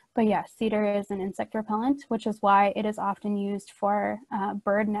 But yeah, cedar is an insect repellent, which is why it is often used for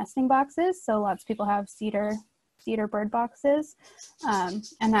bird nesting boxes. So lots of people have cedar bird boxes,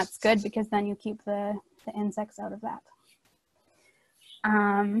 and that's good because then you keep the insects out of that.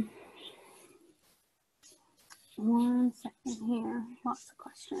 One second here, lots of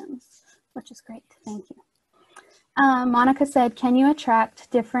questions, which is great, thank you. Monica said, can you attract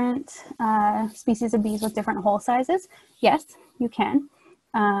different species of bees with different hole sizes? Yes, you can.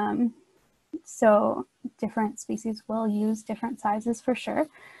 So different species will use different sizes for sure.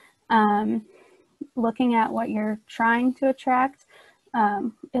 Looking at what you're trying to attract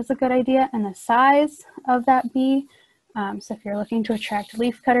is a good idea, and the size of that bee. So if you're looking to attract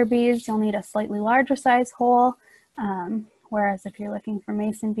leafcutter bees, you'll need a slightly larger size hole. Whereas if you're looking for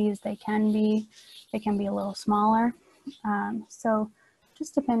mason bees, they can be a little smaller. So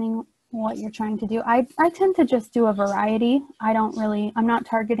just depending what you're trying to do. I tend to just do a variety. I'm not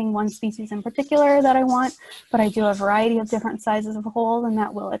targeting one species in particular that I want, but I do a variety of different sizes of holes, and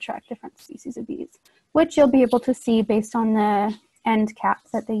that will attract different species of bees, which you'll be able to see based on the end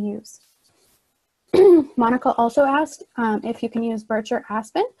caps that they use. Monica also asked if you can use birch or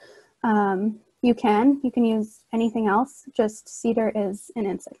aspen. You can use anything else, just cedar is an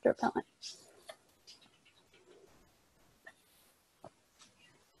insect repellent.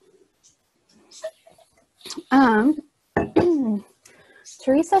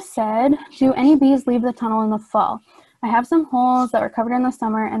 Teresa said, do any bees leave the tunnel in the fall? I have some holes that were covered in the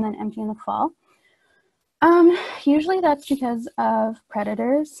summer and then empty in the fall. Usually that's because of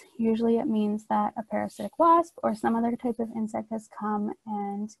predators. Usually it means that a parasitic wasp or some other type of insect has come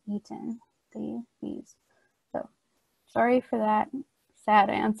and eaten the bees. So sorry for that sad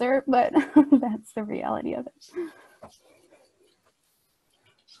answer, but that's the reality of it.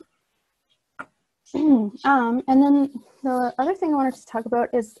 And then the other thing I wanted to talk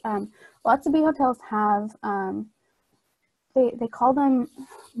about is lots of bee hotels have, they call them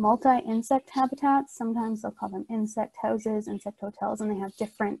multi-insect habitats. Sometimes they'll call them insect houses, insect hotels, and they have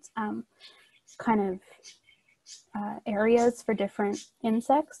different kind of areas for different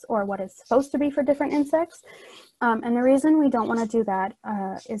insects, or what is supposed to be for different insects. And the reason we don't want to do that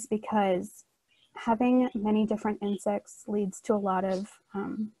is because having many different insects leads to a lot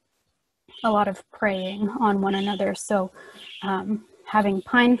of preying on one another. So having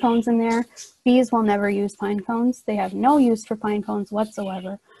pine cones in there, bees will never use pine cones. They have no use for pine cones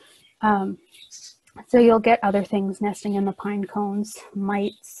whatsoever. So you'll get other things nesting in the pine cones,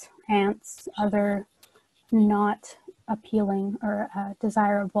 mites, ants, other not appealing or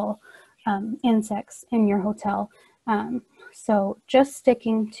desirable insects in your hotel. So just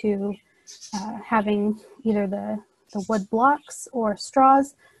sticking to having either the wood blocks or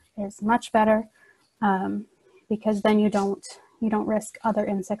straws is much better, because then you don't risk other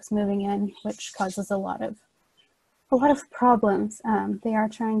insects moving in, which causes a lot of problems. They are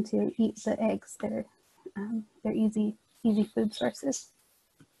trying to eat the eggs. They're easy food sources.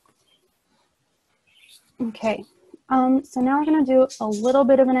 Okay, so now we're going to do a little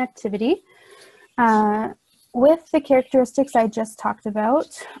bit of an activity. With the characteristics I just talked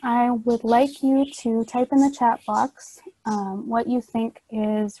about, I would like you to type in the chat box what you think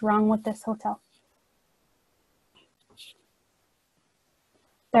is wrong with this hotel.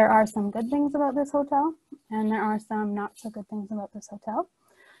 There are some good things about this hotel, and there are some not so good things about this hotel.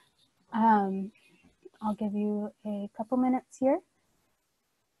 I'll give you a couple minutes here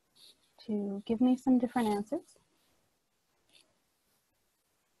to give me some different answers.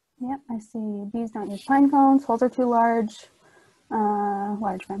 Yep, I see bees don't use pine cones, holes are too large,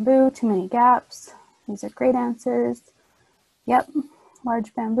 large bamboo, too many gaps. These are great answers. Yep,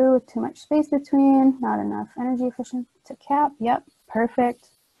 large bamboo with too much space between, not enough energy efficient to cap. Yep, perfect.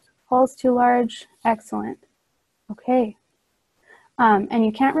 Holes too large, excellent. Okay, and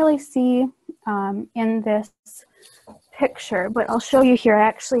you can't really see in this picture, but I'll show you here. I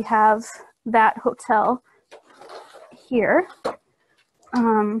actually have that hotel here.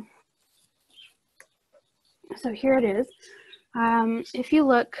 So here it is. If you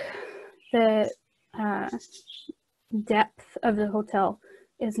look, the depth of the hotel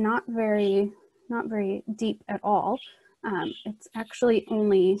is not very deep at all. It's actually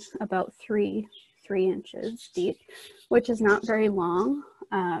only about three inches deep, which is not very long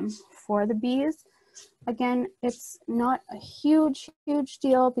for the bees. Again, it's not a huge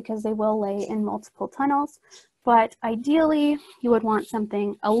deal because they will lay in multiple tunnels, but ideally you would want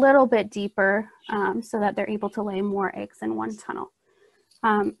something a little bit deeper so that they're able to lay more eggs in one tunnel.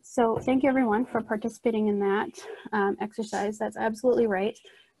 So thank you everyone for participating in that exercise. That's absolutely right.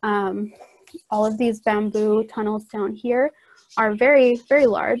 All of these bamboo tunnels down here are very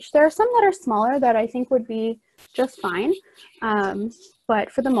large. There are some that are smaller that I think would be just fine.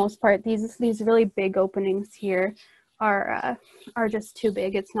 But for the most part, these really big openings here are just too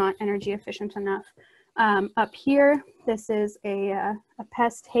big. It's not energy efficient enough. Up here, this is a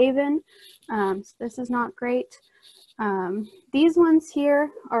pest haven. So this is not great. These ones here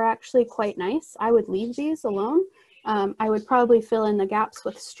are actually quite nice. I would leave these alone. I would probably fill in the gaps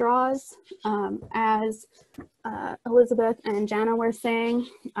with straws, as Elizabeth and Jana were saying,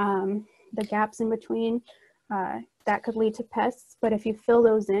 the gaps in between, that could lead to pests, but if you fill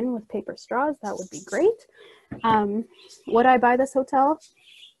those in with paper straws, that would be great. Would I buy this hotel?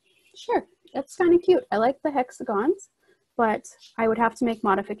 Sure, it's kind of cute. I like the hexagons, but I would have to make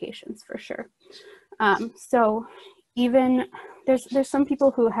modifications for sure. So even there's some people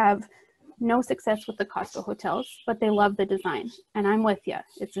who have no success with the Costco hotels, but they love the design, and I'm with you.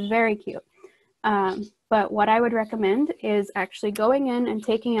 It's very cute. But what I would recommend is actually going in and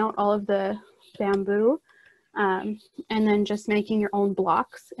taking out all of the bamboo and then just making your own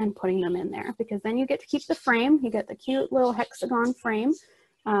blocks and putting them in there, because then you get to keep the frame. You get the cute little hexagon frame,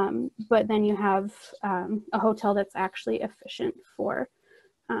 but then you have a hotel that's actually efficient for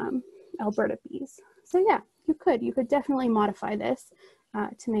Alberta bees. So yeah, you could definitely modify this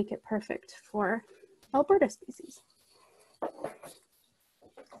to make it perfect for Alberta species.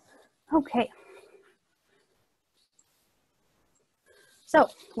 Okay. So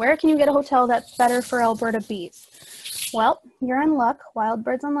where can you get a hotel that's better for Alberta bees? Well, you're in luck. Wild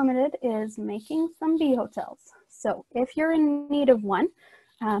Birds Unlimited is making some bee hotels. So if you're in need of one,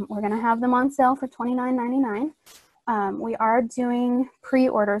 we're going to have them on sale for $29.99. We are doing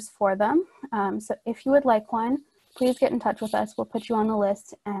pre-orders for them. So if you would like one, please get in touch with us. We'll put you on the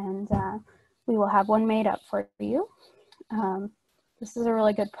list and we will have one made up for you. This is a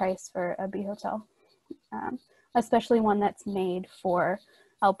really good price for a bee hotel, especially one that's made for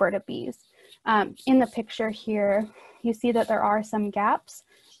Alberta bees. In the picture here, you see that there are some gaps,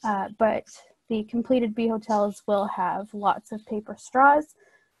 but the completed bee hotels will have lots of paper straws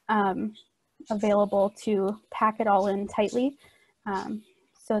available to pack it all in tightly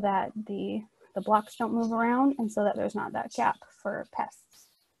so that the blocks don't move around and so that there's not that gap for pests.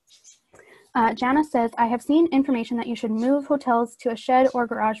 Jana says, I have seen information that you should move hotels to a shed or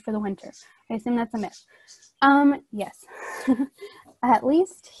garage for the winter. I assume that's a myth. Yes. At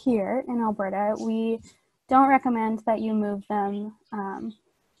least here in Alberta, we don't recommend that you move them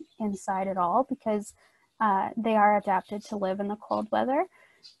inside at all because they are adapted to live in the cold weather,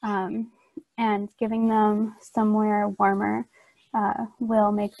 and giving them somewhere warmer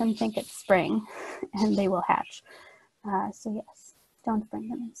will make them think it's spring and they will hatch. So yes, don't bring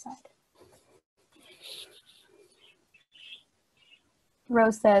them inside.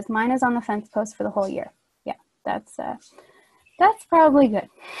 Rose says, mine is on the fence post for the whole year. Yeah, that's probably good.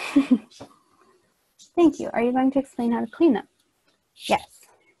 Thank you. Are you going to explain how to clean them? Yes.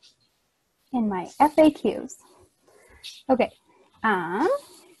 In my FAQs. Okay.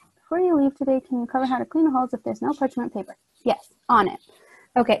 Before you leave today, can you cover how to clean the holes if there's no parchment paper? Yes, on it.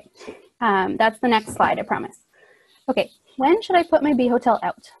 Okay. That's the next slide, I promise. Okay. When should I put my bee hotel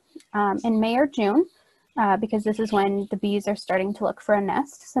out? In May or June, because this is when the bees are starting to look for a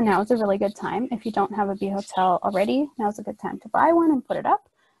nest. So now is a really good time. If you don't have a bee hotel already, now's a good time to buy one and put it up,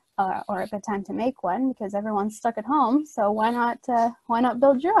 or a good time to make one because everyone's stuck at home. So why not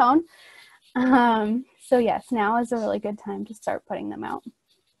build your own? So yes, now is a really good time to start putting them out.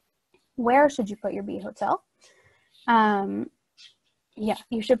 Where should you put your bee hotel? Yeah,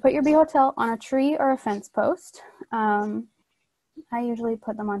 you should put your bee hotel on a tree or a fence post. I usually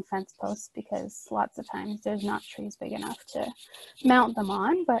put them on fence posts because lots of times there's not trees big enough to mount them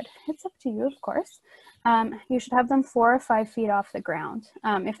on, but it's up to you, of course. You should have them 4 or 5 feet off the ground.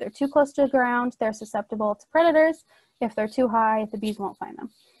 If they're too close to the ground, they're susceptible to predators. If they're too high, the bees won't find them.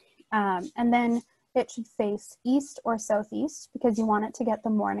 And then it should face east or southeast because you want it to get the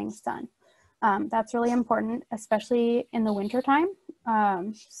morning sun. That's really important, especially in the winter time.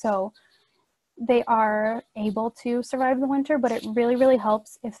 So they are able to survive the winter, but it really, really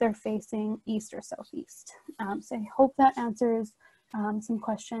helps if they're facing east or southeast. So I hope that answers some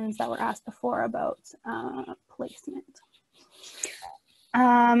questions that were asked before about placement.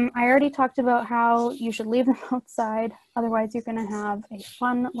 I already talked about how you should leave them outside. Otherwise, you're going to have a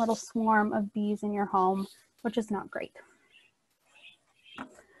fun little swarm of bees in your home, which is not great.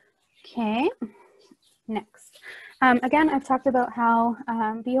 Okay, next. Again, I've talked about how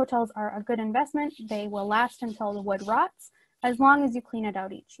bee hotels are a good investment. They will last until the wood rots, as long as you clean it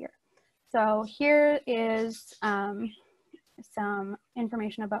out each year. So here is some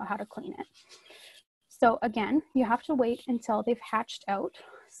information about how to clean it. So again, you have to wait until they've hatched out.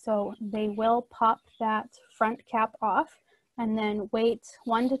 So they will pop that front cap off and then wait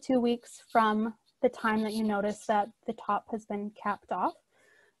 1 to 2 weeks from the time that you notice that the top has been capped off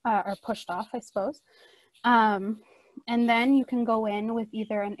or pushed off, I suppose. And then you can go in with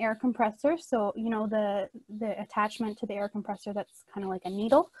either an air compressor. So, you know, the attachment to the air compressor that's kind of like a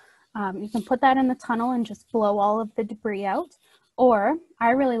needle. You can put that in the tunnel and just blow all of the debris out. Or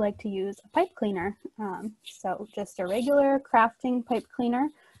I really like to use a pipe cleaner. So just a regular crafting pipe cleaner,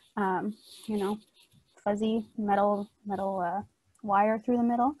 you know, fuzzy metal wire through the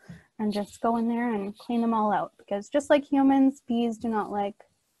middle, and just go in there and clean them all out. Because just like humans, bees do not like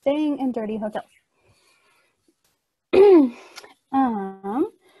staying in dirty hotels.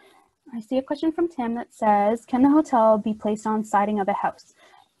 I see a question from Tim that says, can the hotel be placed on siding of a house?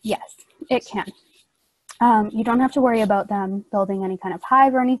 Yes, it can. You don't have to worry about them building any kind of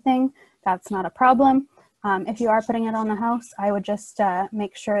hive or anything. That's not a problem. If you are putting it on the house, I would just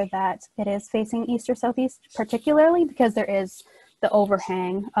make sure that it is facing east or southeast, particularly because there is the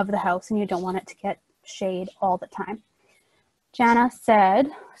overhang of the house and you don't want it to get shade all the time. Jana said,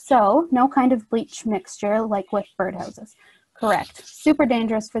 so no kind of bleach mixture like with birdhouses. Correct. Super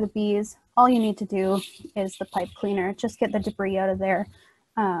dangerous for the bees. All you need to do is the pipe cleaner. Just get the debris out of there.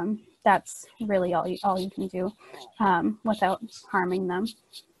 That's really all you can do without harming them.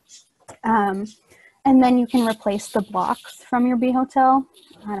 And then you can replace the blocks from your bee hotel,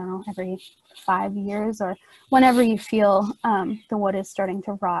 I don't know, every 5 years or whenever you feel the wood is starting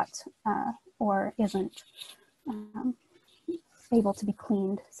to rot or isn't able to be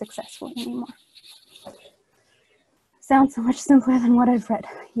cleaned successfully anymore. Sounds so much simpler than what I've read.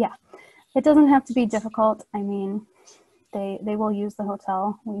 Yeah, it doesn't have to be difficult. I mean, they will use the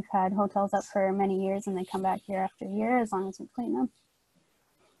hotel. We've had hotels up for many years and they come back year after year as long as we clean them.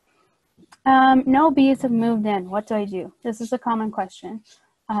 No bees have moved in. What do I do? This is a common question.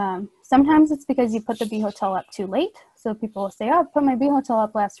 Sometimes it's because you put the bee hotel up too late. So people will say, oh, I put my bee hotel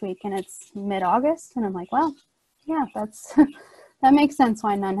up last week and it's mid-August. And I'm like, well, yeah, that's that makes sense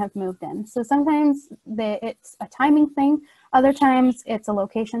why none have moved in. So sometimes it's a timing thing. Other times it's a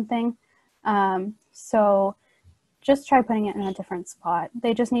location thing. So just try putting it in a different spot.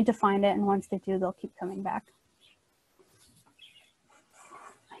 They just need to find it. And once they do, they'll keep coming back.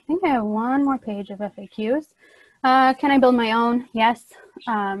 I think I have one more page of FAQs. Can I build my own? Yes.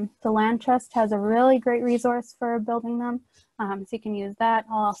 The Land Trust has a really great resource for building them. So you can use that.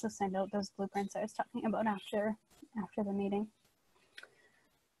 I'll also send out those blueprints I was talking about after the meeting.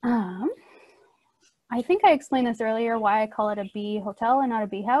 I think I explained this earlier, why I call it a bee hotel and not a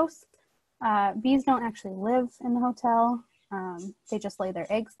bee house. Bees don't actually live in the hotel. They just lay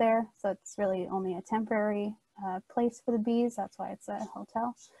their eggs there. So it's really only a temporary place for the bees. That's why it's a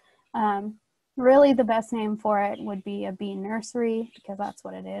hotel. Really the best name for it would be a bee nursery, because that's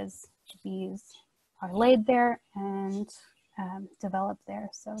what it is. The bees are laid there and develop there.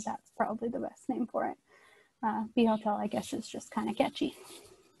 So that's probably the best name for it. Bee hotel, I guess, is just kind of catchy.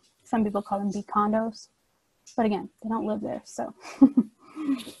 Some people call them bee condos, but again, they don't live there, so.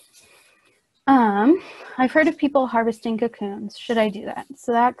 I've heard of people harvesting cocoons. Should I do that?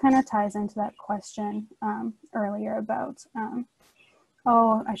 So that kind of ties into that question earlier about,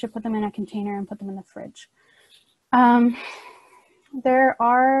 oh, I should put them in a container and put them in the fridge. There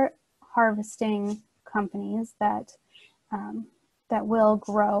are harvesting companies that will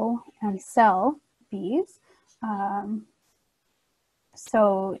grow and sell bees.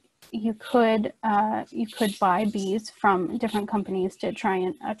 So you could buy bees from different companies to try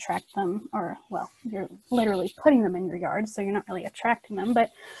and attract them, or, well, you're literally putting them in your yard, so you're not really attracting them,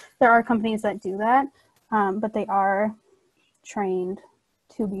 but there are companies that do that, but they are trained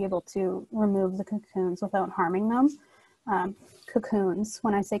to be able to remove the cocoons without harming them. Cocoons,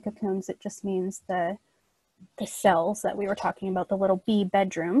 when I say cocoons, it just means the cells that we were talking about, the little bee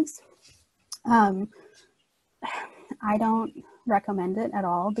bedrooms. I don't recommend it at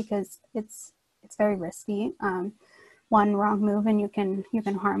all because it's very risky. One wrong move and you can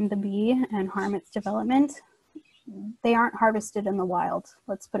harm the bee and harm its development. They aren't harvested in the wild,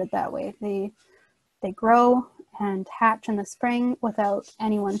 let's put it that way. They grow and hatch in the spring without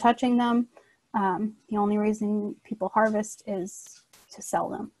anyone touching them. The only reason people harvest is to sell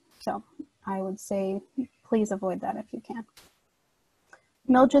them. So I would say please avoid that if you can.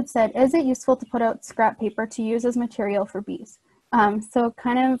 Mildred said, is it useful to put out scrap paper to use as material for bees? So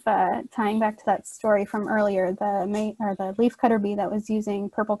kind of tying back to that story from earlier, the leaf cutter bee that was using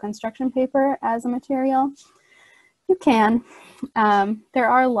purple construction paper as a material, you can. There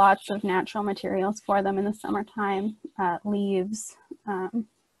are lots of natural materials for them in the summertime, leaves,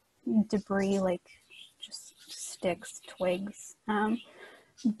 debris like just sticks, twigs,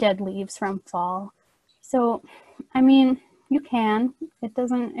 dead leaves from fall. So, I mean, you can. It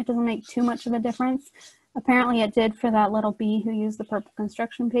doesn't make too much of a difference. Apparently it did for that little bee who used the purple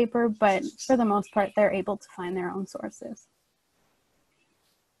construction paper, but for the most part, they're able to find their own sources.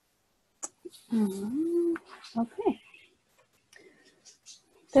 Okay.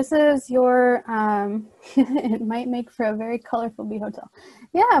 This is your, it might make for a very colorful bee hotel.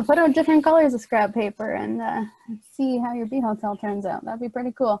 Yeah, put out different colors of scrap paper and see how your bee hotel turns out. That'd be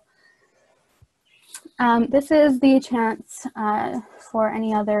pretty cool. This is the chance for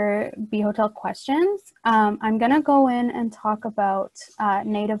any other bee hotel questions. I'm going to go in and talk about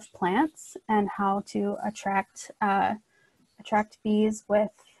native plants and how to attract bees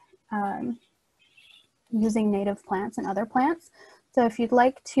with using native plants and other plants. So if you'd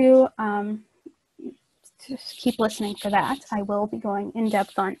like to just keep listening for that, I will be going in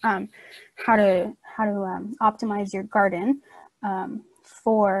depth on how to optimize your garden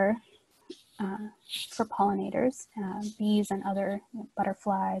for pollinators, bees and other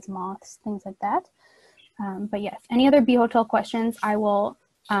butterflies, moths, things like that. But yes, any other bee hotel questions, I will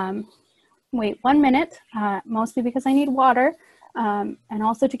wait 1 minute, mostly because I need water, and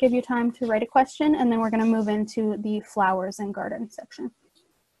also to give you time to write a question, and then we're going to move into the flowers and garden section.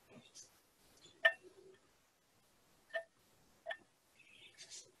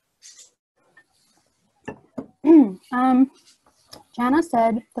 Jana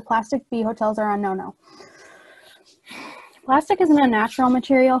said the plastic bee hotels are a no-no. Plastic isn't a natural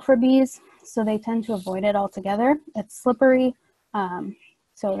material for bees, so they tend to avoid it altogether. It's slippery,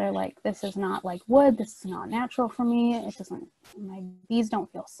 so they're like, this is not like wood, this is not natural for me, it doesn't, my bees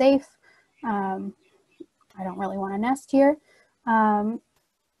don't feel safe, I don't really want to nest here.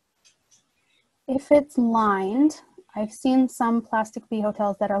 If it's lined, I've seen some plastic bee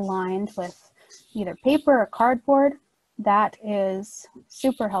hotels that are lined with either paper or cardboard. That is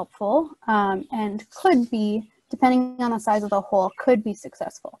super helpful, and could be, depending on the size of the hole, could be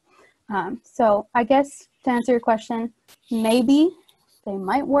successful. So I guess to answer your question, maybe they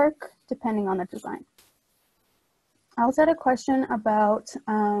might work depending on the design. I also had a question about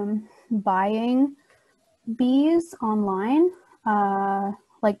buying bees online,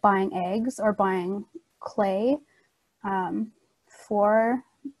 like buying eggs or buying clay for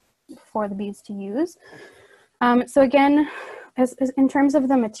the bees to use. So again, as in terms of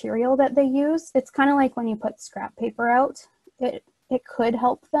the material that they use, it's kind of like when you put scrap paper out, it could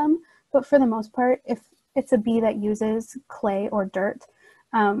help them, but for the most part, if it's a bee that uses clay or dirt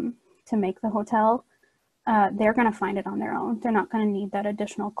to make the hotel, they're going to find it on their own. They're not going to need that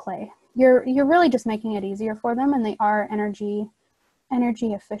additional clay. You're really just making it easier for them, and they are energy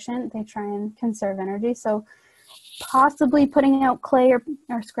efficient. They try and conserve energy. So possibly putting out clay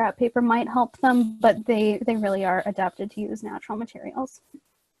or scrap paper might help them, but they really are adapted to use natural materials.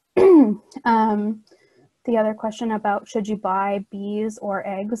 The other question about should you buy bees or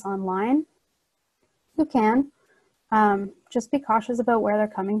eggs online? You can. Just be cautious about where they're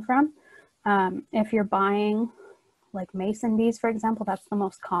coming from. If you're buying like mason bees, for example, that's the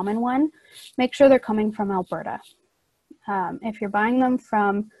most common one, make sure they're coming from Alberta. If you're buying them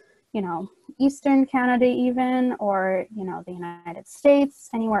from, you know, Eastern Canada even, or, you know, the United States,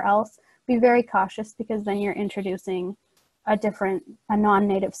 anywhere else, be very cautious, because then you're introducing a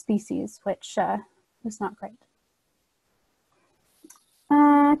non-native species, which is not great.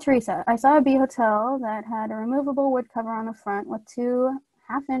 Teresa, I saw a bee hotel that had a removable wood cover on the front with 2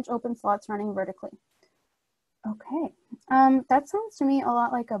 half-inch open slots running vertically. Okay, that sounds to me a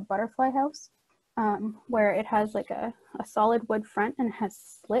lot like a butterfly house, where it has like a solid wood front and has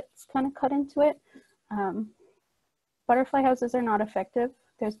slits kind of cut into it. Butterfly houses are not effective.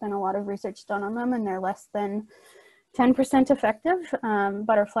 There's been a lot of research done on them, and they're less than 10% effective.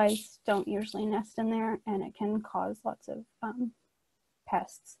 Butterflies don't usually nest in there, and it can cause lots of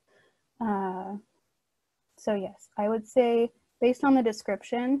pests. So yes, I would say, based on the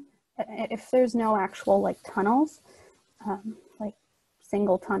description, if there's no actual like tunnels, like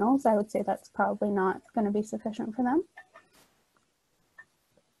single tunnels, I would say that's probably not going to be sufficient for them.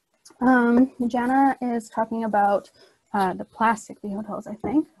 Jana is talking about the plastic bee hotels, I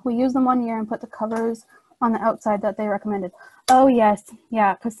think. We used them 1 year and put the covers on the outside that they recommended. Oh yes,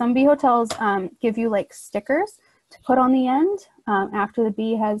 yeah, because some bee hotels give you like stickers to put on the end after the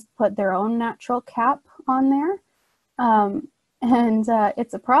bee has put their own natural cap on there. And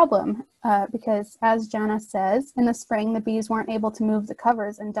it's a problem because, as Jana says, in the spring, the bees weren't able to move the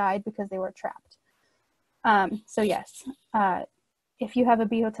covers and died because they were trapped. So yes, if you have a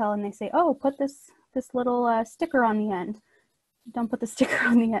bee hotel and they say, oh, put this little sticker on the end, don't put the sticker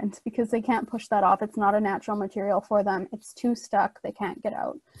on the end, because they can't push that off. It's not a natural material for them. It's too stuck. They can't get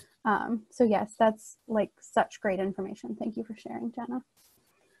out. So yes, that's like such great information. Thank you for sharing, Jana.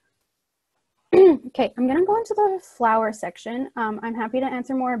 Okay, I'm gonna go into the flower section. I'm happy to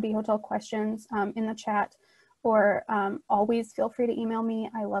answer more bee hotel questions in the chat, or always feel free to email me.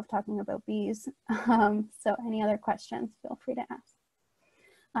 I love talking about bees. So any other questions, feel free to ask.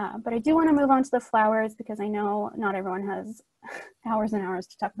 But I do want to move on to the flowers, because I know not everyone has hours and hours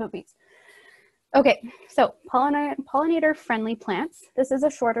to talk about bees. Okay, so pollinator friendly plants. This is a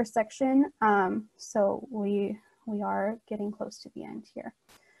shorter section, so we are getting close to the end here.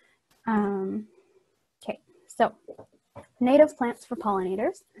 Okay, so native plants for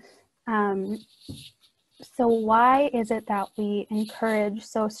pollinators. So why is it that we encourage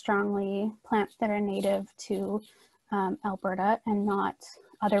so strongly plants that are native to Alberta and not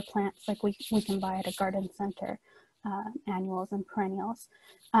other plants like we can buy at a garden center, annuals and perennials?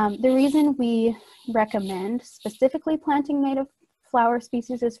 The reason we recommend specifically planting native flower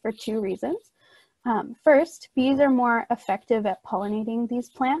species is for 2 reasons. First, bees are more effective at pollinating these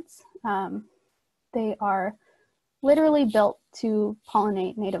plants. They are literally built to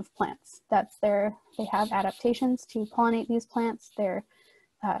pollinate native plants. They have adaptations to pollinate these plants. They're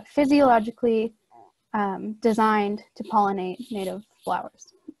physiologically designed to pollinate native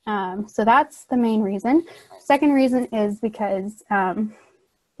flowers. So that's the main reason. Second reason is because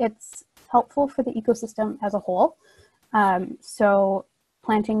it's helpful for the ecosystem as a whole. So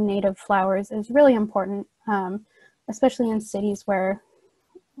planting native flowers is really important, especially in cities where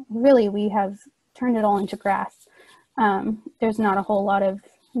really we have turned it all into grass. There's not a whole lot of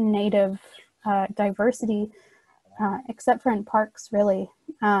native diversity, except for in parks, really.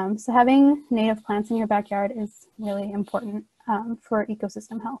 So having native plants in your backyard is really important for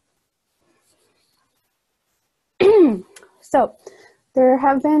ecosystem health. So there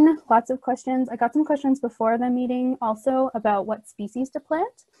have been lots of questions. I got some questions before the meeting also about what species to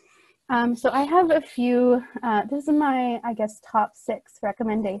plant. So I have a few, this is my, I guess, top 6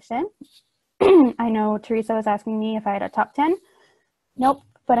 recommendation. I know Teresa was asking me if I had a top 10. Nope,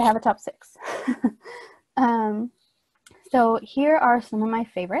 but I have a top 6. So here are some of my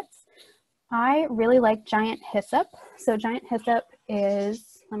favorites. I really like giant hyssop. So giant hyssop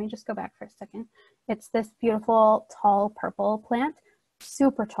is, let me just go back for a second. It's this beautiful, tall purple plant,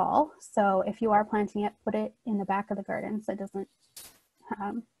 super tall. So if you are planting it, put it in the back of the garden so it doesn't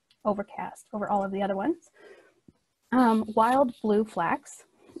overcast over all of the other ones. Wild blue flax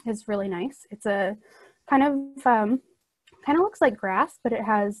is really nice. It's a kind of looks like grass, but it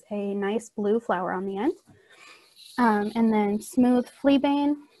has a nice blue flower on the end. And then smooth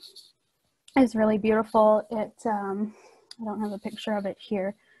fleabane is really beautiful. It, I don't have a picture of it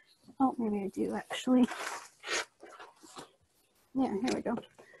here. Oh, maybe I do actually. Yeah, here we go.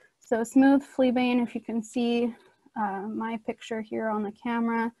 So smooth fleabane, if you can see my picture here on the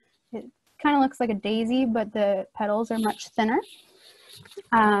camera, it kind of looks like a daisy, but the petals are much thinner.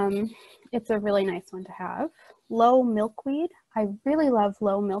 It's a really nice one to have. Low milkweed. I really love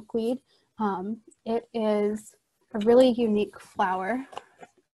low milkweed. It is a really unique flower.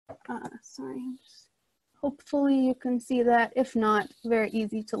 Sorry, hopefully you can see that. If not, very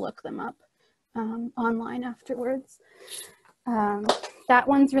easy to look them up online afterwards. That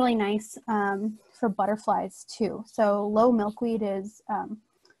one's really nice for butterflies too. So low milkweed is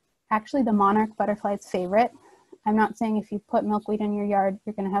actually the monarch butterfly's favorite. I'm not saying if you put milkweed in your yard,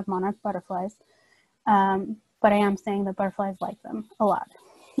 you're going to have monarch butterflies, but I am saying the butterflies like them a lot.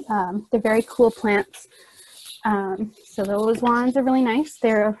 They're very cool plants. So those ones are really nice.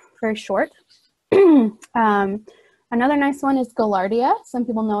 They're very short. Another nice one is Gaillardia. Some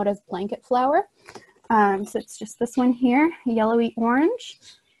people know it as blanket flower. So it's just this one here, yellowy orange.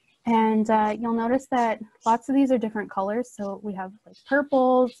 And you'll notice that lots of these are different colors. So we have like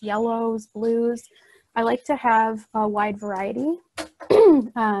purples, yellows, blues. I like to have a wide variety.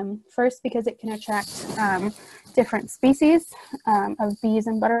 First, because it can attract different species of bees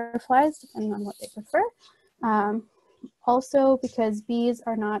and butterflies, depending on what they prefer. Also, because bees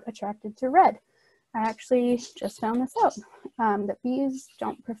are not attracted to red. I actually just found this out, that bees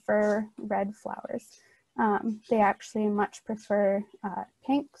don't prefer red flowers. They actually much prefer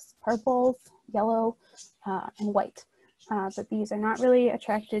pinks, purples, yellow, and white. But bees are not really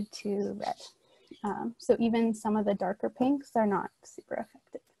attracted to red. So even some of the darker pinks are not super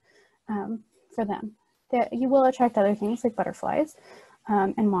effective for them. You will attract other things like butterflies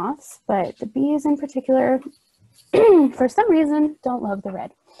and moths, but the bees in particular, for some reason, don't love the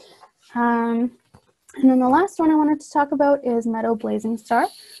red. And then the last one I wanted to talk about is Meadow Blazing Star,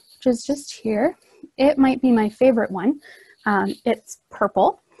 which is just here. It might be my favorite one. It's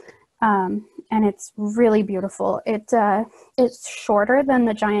purple. And it's really beautiful. It's shorter than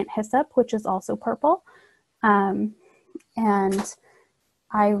the giant hyssop, which is also purple. And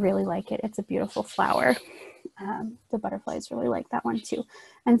I really like it. It's a beautiful flower. The butterflies really like that one too.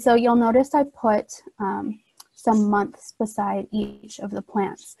 And so you'll notice I put some months beside each of the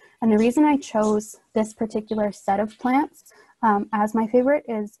plants. And the reason I chose this particular set of plants as my favorite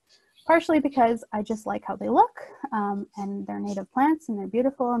is partially because I just like how they look, and they're native plants and they're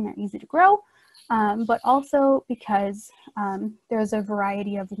beautiful and they're easy to grow. But also because there's a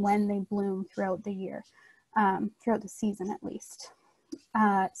variety of when they bloom throughout the year, throughout the season at least.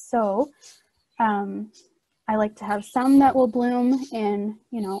 So I like to have some that will bloom in,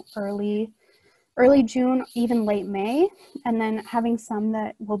 early June, even late May, and then having some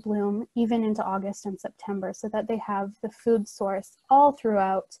that will bloom even into August and September, so that they have the food source all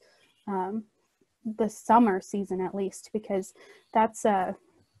throughout the summer season at least, because that's a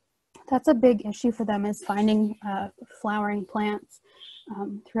big issue for them, is finding flowering plants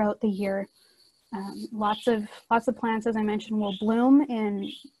throughout the year. Lots of plants, as I mentioned, will bloom in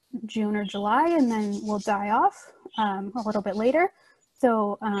June or July and then will die off a little bit later.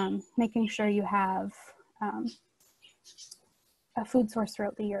 So making sure you have a food source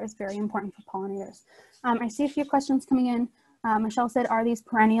throughout the year is very important for pollinators. I see a few questions coming in. Michelle said, are these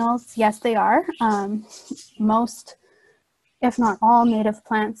perennials? Yes, they are. Most if not all native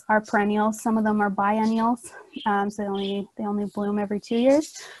plants are perennials. Some of them are biennials, so they only bloom every 2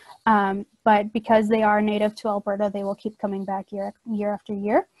 years. But because they are native to Alberta, they will keep coming back year after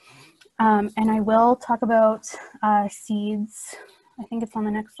year. And I will talk about seeds. I think it's on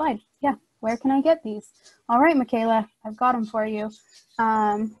the next slide. Yeah, where can I get these? All right, Michaela, I've got them for you.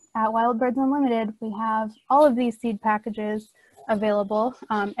 At Wild Birds Unlimited, we have all of these seed packages available.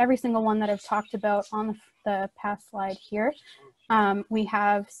 Every single one that I've talked about on the past slide here. We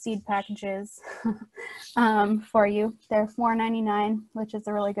have seed packages for you. They're $4.99, which is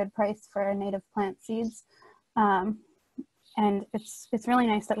a really good price for native plant seeds. And it's really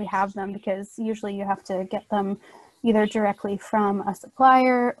nice that we have them, because usually you have to get them either directly from a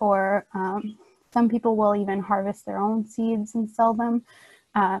supplier, or some people will even harvest their own seeds and sell them.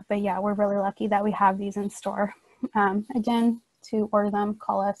 But yeah, we're really lucky that we have these in store. Again, to order them,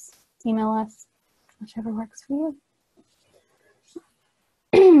 call us, email us, whichever works for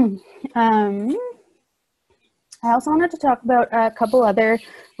you. I also wanted to talk about a couple other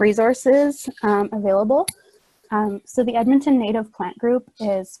resources available. So the Edmonton Native Plant Group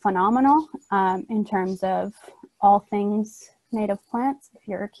is phenomenal in terms of all things native plants. If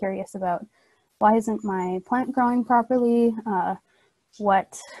you're curious about why isn't my plant growing properly,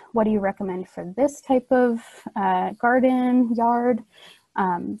 what do you recommend for this type of garden, yard,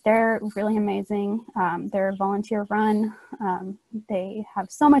 they're really amazing. They're volunteer run. They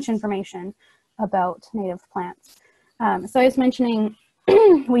have so much information about native plants. So I was mentioning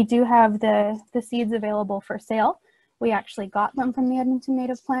we do have the seeds available for sale. We actually got them from the Edmonton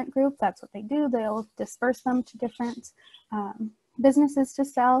Native Plant Group. That's what they do. They'll disperse them to different businesses to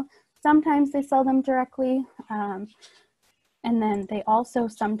sell. Sometimes they sell them directly. And then they also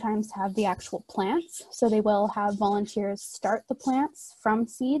sometimes have the actual plants. So they will have volunteers start the plants from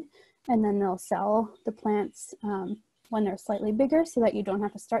seed, and then they'll sell the plants when they're slightly bigger, so that you don't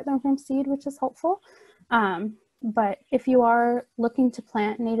have to start them from seed, which is helpful. But if you are looking to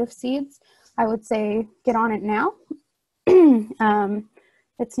plant native seeds, I would say get on it now.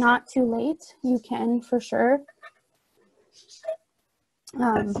 It's not too late. You can for sure,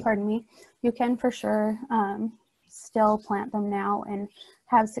 pardon me, you can for sure still plant them now and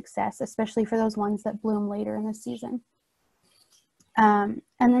have success, especially for those ones that bloom later in the season. And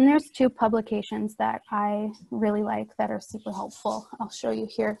then there's two publications that I really like that are super helpful. I'll show you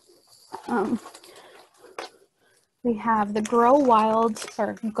here. We have the Grow Wild,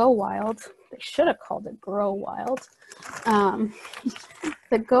 or Go Wild. They should have called it Grow Wild.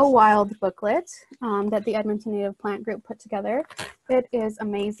 The Go Wild booklet that the Edmonton Native Plant Group put together. It is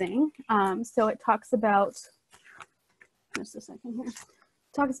amazing. So it talks about, just a second here.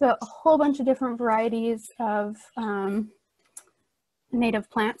 It talks about a whole bunch of different varieties of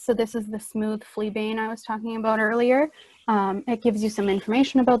native plants. So this is the smooth fleabane I was talking about earlier. It gives you some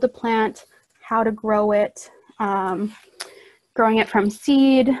information about the plant, how to grow it, growing it from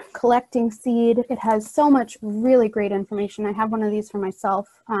seed, collecting seed. It has so much really great information. I have one of these for myself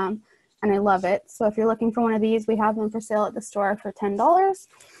and I love it. So if you're looking for one of these, we have them for sale at the store for $10.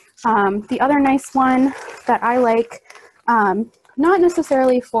 The other nice one that I like, not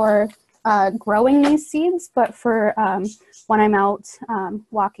necessarily for growing these seeds, but for when I'm out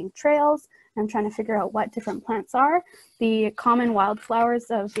walking trails and trying to figure out what different plants are, the Common Wildflowers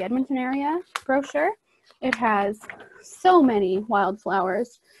of the Edmonton area brochure. It has so many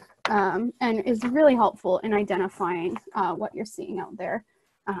wildflowers and is really helpful in identifying what you're seeing out there.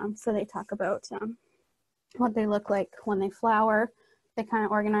 So they talk about what they look like when they flower. They kind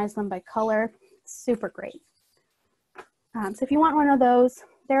of organize them by color. Super great. So if you want one of those,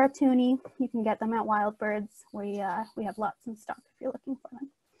 they're a toonie. You can get them at Wild Birds. We have lots in stock if you're looking for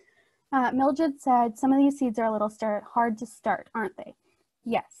them. Mildred said, some of these seeds are a little hard to start, aren't they?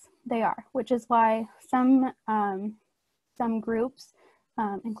 Yes, they are, which is why some groups,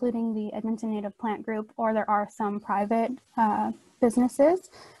 including the Edmonton Native Plant Group, or there are some private businesses,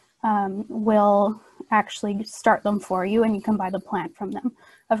 will actually start them for you and you can buy the plant from them.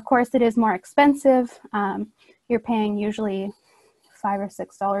 Of course, it is more expensive. You're paying usually $5 or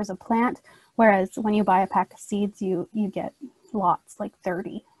 $6 a plant, whereas when you buy a pack of seeds, you get lots, like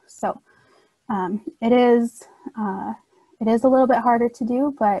 30. So it is a little bit harder to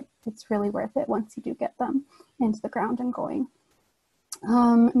do, but it's really worth it once you do get them into the ground and going.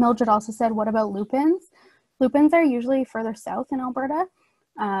 Mildred also said, what about lupins? Lupins are usually further south in Alberta.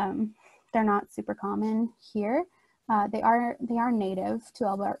 They're not super common here. They are native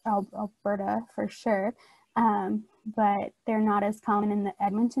to Alberta for sure, but they're not as common in the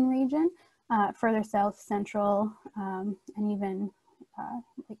Edmonton region. Further south, central, and even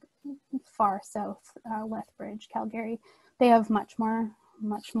like far south, Lethbridge, Calgary, they have much more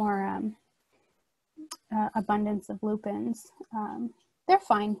abundance of lupins. They're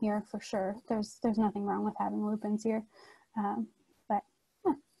fine here for sure. There's nothing wrong with having lupins here, but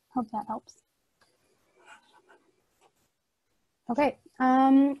yeah, hope that helps. Okay,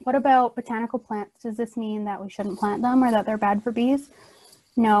 what about botanical plants? Does this mean that we shouldn't plant them or that they're bad for bees?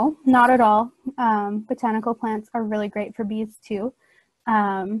 No, not at all. Botanical plants are really great for bees too.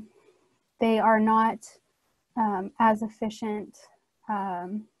 They are not as efficient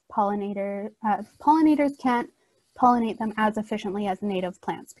pollinators can't pollinate them as efficiently as native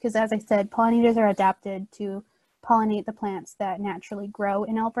plants because, as I said, pollinators are adapted to pollinate the plants that naturally grow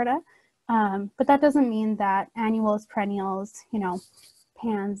in Alberta. But that doesn't mean that annuals, perennials, you know,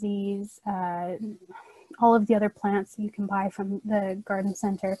 pansies, all of the other plants that you can buy from the garden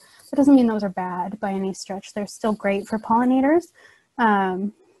center, that doesn't mean those are bad by any stretch. They're still great for pollinators.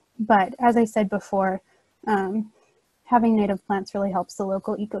 But as I said before, having native plants really helps the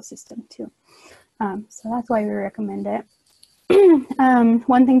local ecosystem too. So that's why we recommend it.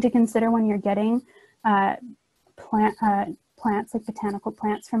 One thing to consider when you're getting plants like botanical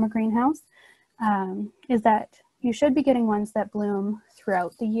plants from a greenhouse is that you should be getting ones that bloom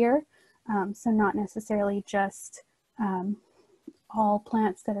throughout the year. So not necessarily just all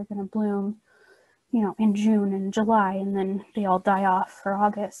plants that are going to bloom, you know, in June and July and then they all die off for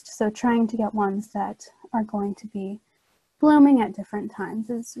August. So trying to get ones that are going to be blooming at different times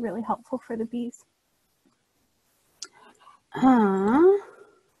is really helpful for the bees.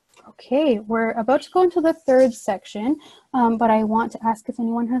 Okay, we're about to go into the third section, but I want to ask if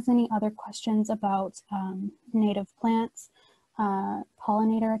anyone has any other questions about native plants,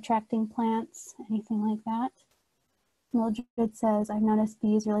 pollinator attracting plants, anything like that. Mildred says, I've noticed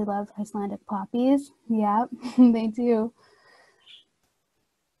bees really love Icelandic poppies. Yeah, they do.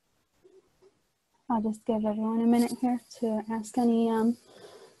 I'll just give everyone a minute here to ask any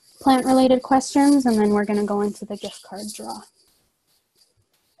plant-related questions, and then we're going to go into the gift card draw.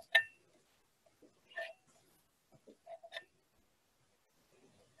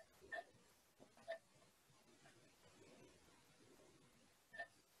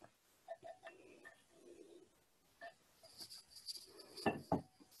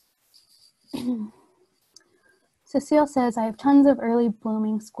 Cecile says, I have tons of early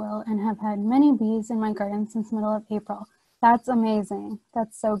blooming squill and have had many bees in my garden since middle of April. That's amazing.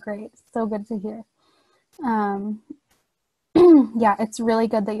 That's so great. So good to hear. Yeah, it's really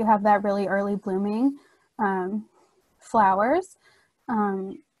good that you have that really early blooming flowers.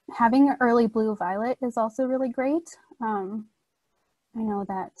 Having an early blue violet is also really great. I know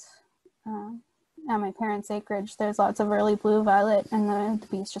that at my parents' acreage, there's lots of early blue violet and the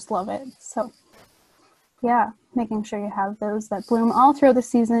bees just love it. So yeah, making sure you have those that bloom all through the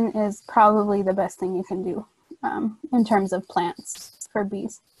season is probably the best thing you can do in terms of plants for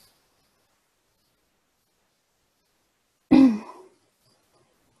bees.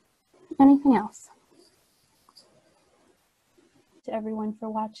 Anything else? To everyone for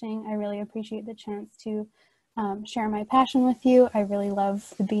watching, I really appreciate the chance to share my passion with you. I really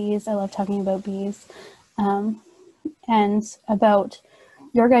love the bees. I love talking about bees and about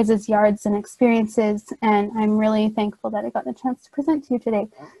your guys' yards and experiences, and I'm really thankful that I got the chance to present to you today.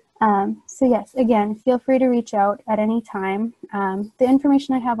 So yes, again, feel free to reach out at any time. The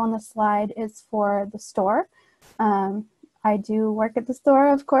information I have on the slide is for the store. I do work at the store,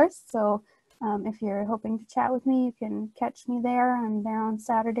 of course, so if you're hoping to chat with me, you can catch me there. I'm there on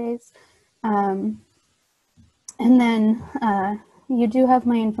Saturdays. And then you do have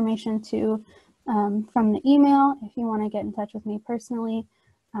my information too from the email if you want to get in touch with me personally.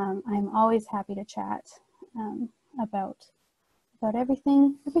 I'm always happy to chat about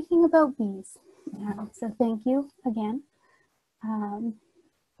everything about bees. So thank you again.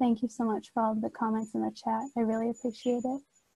 Thank you so much for all the comments in the chat. I really appreciate it.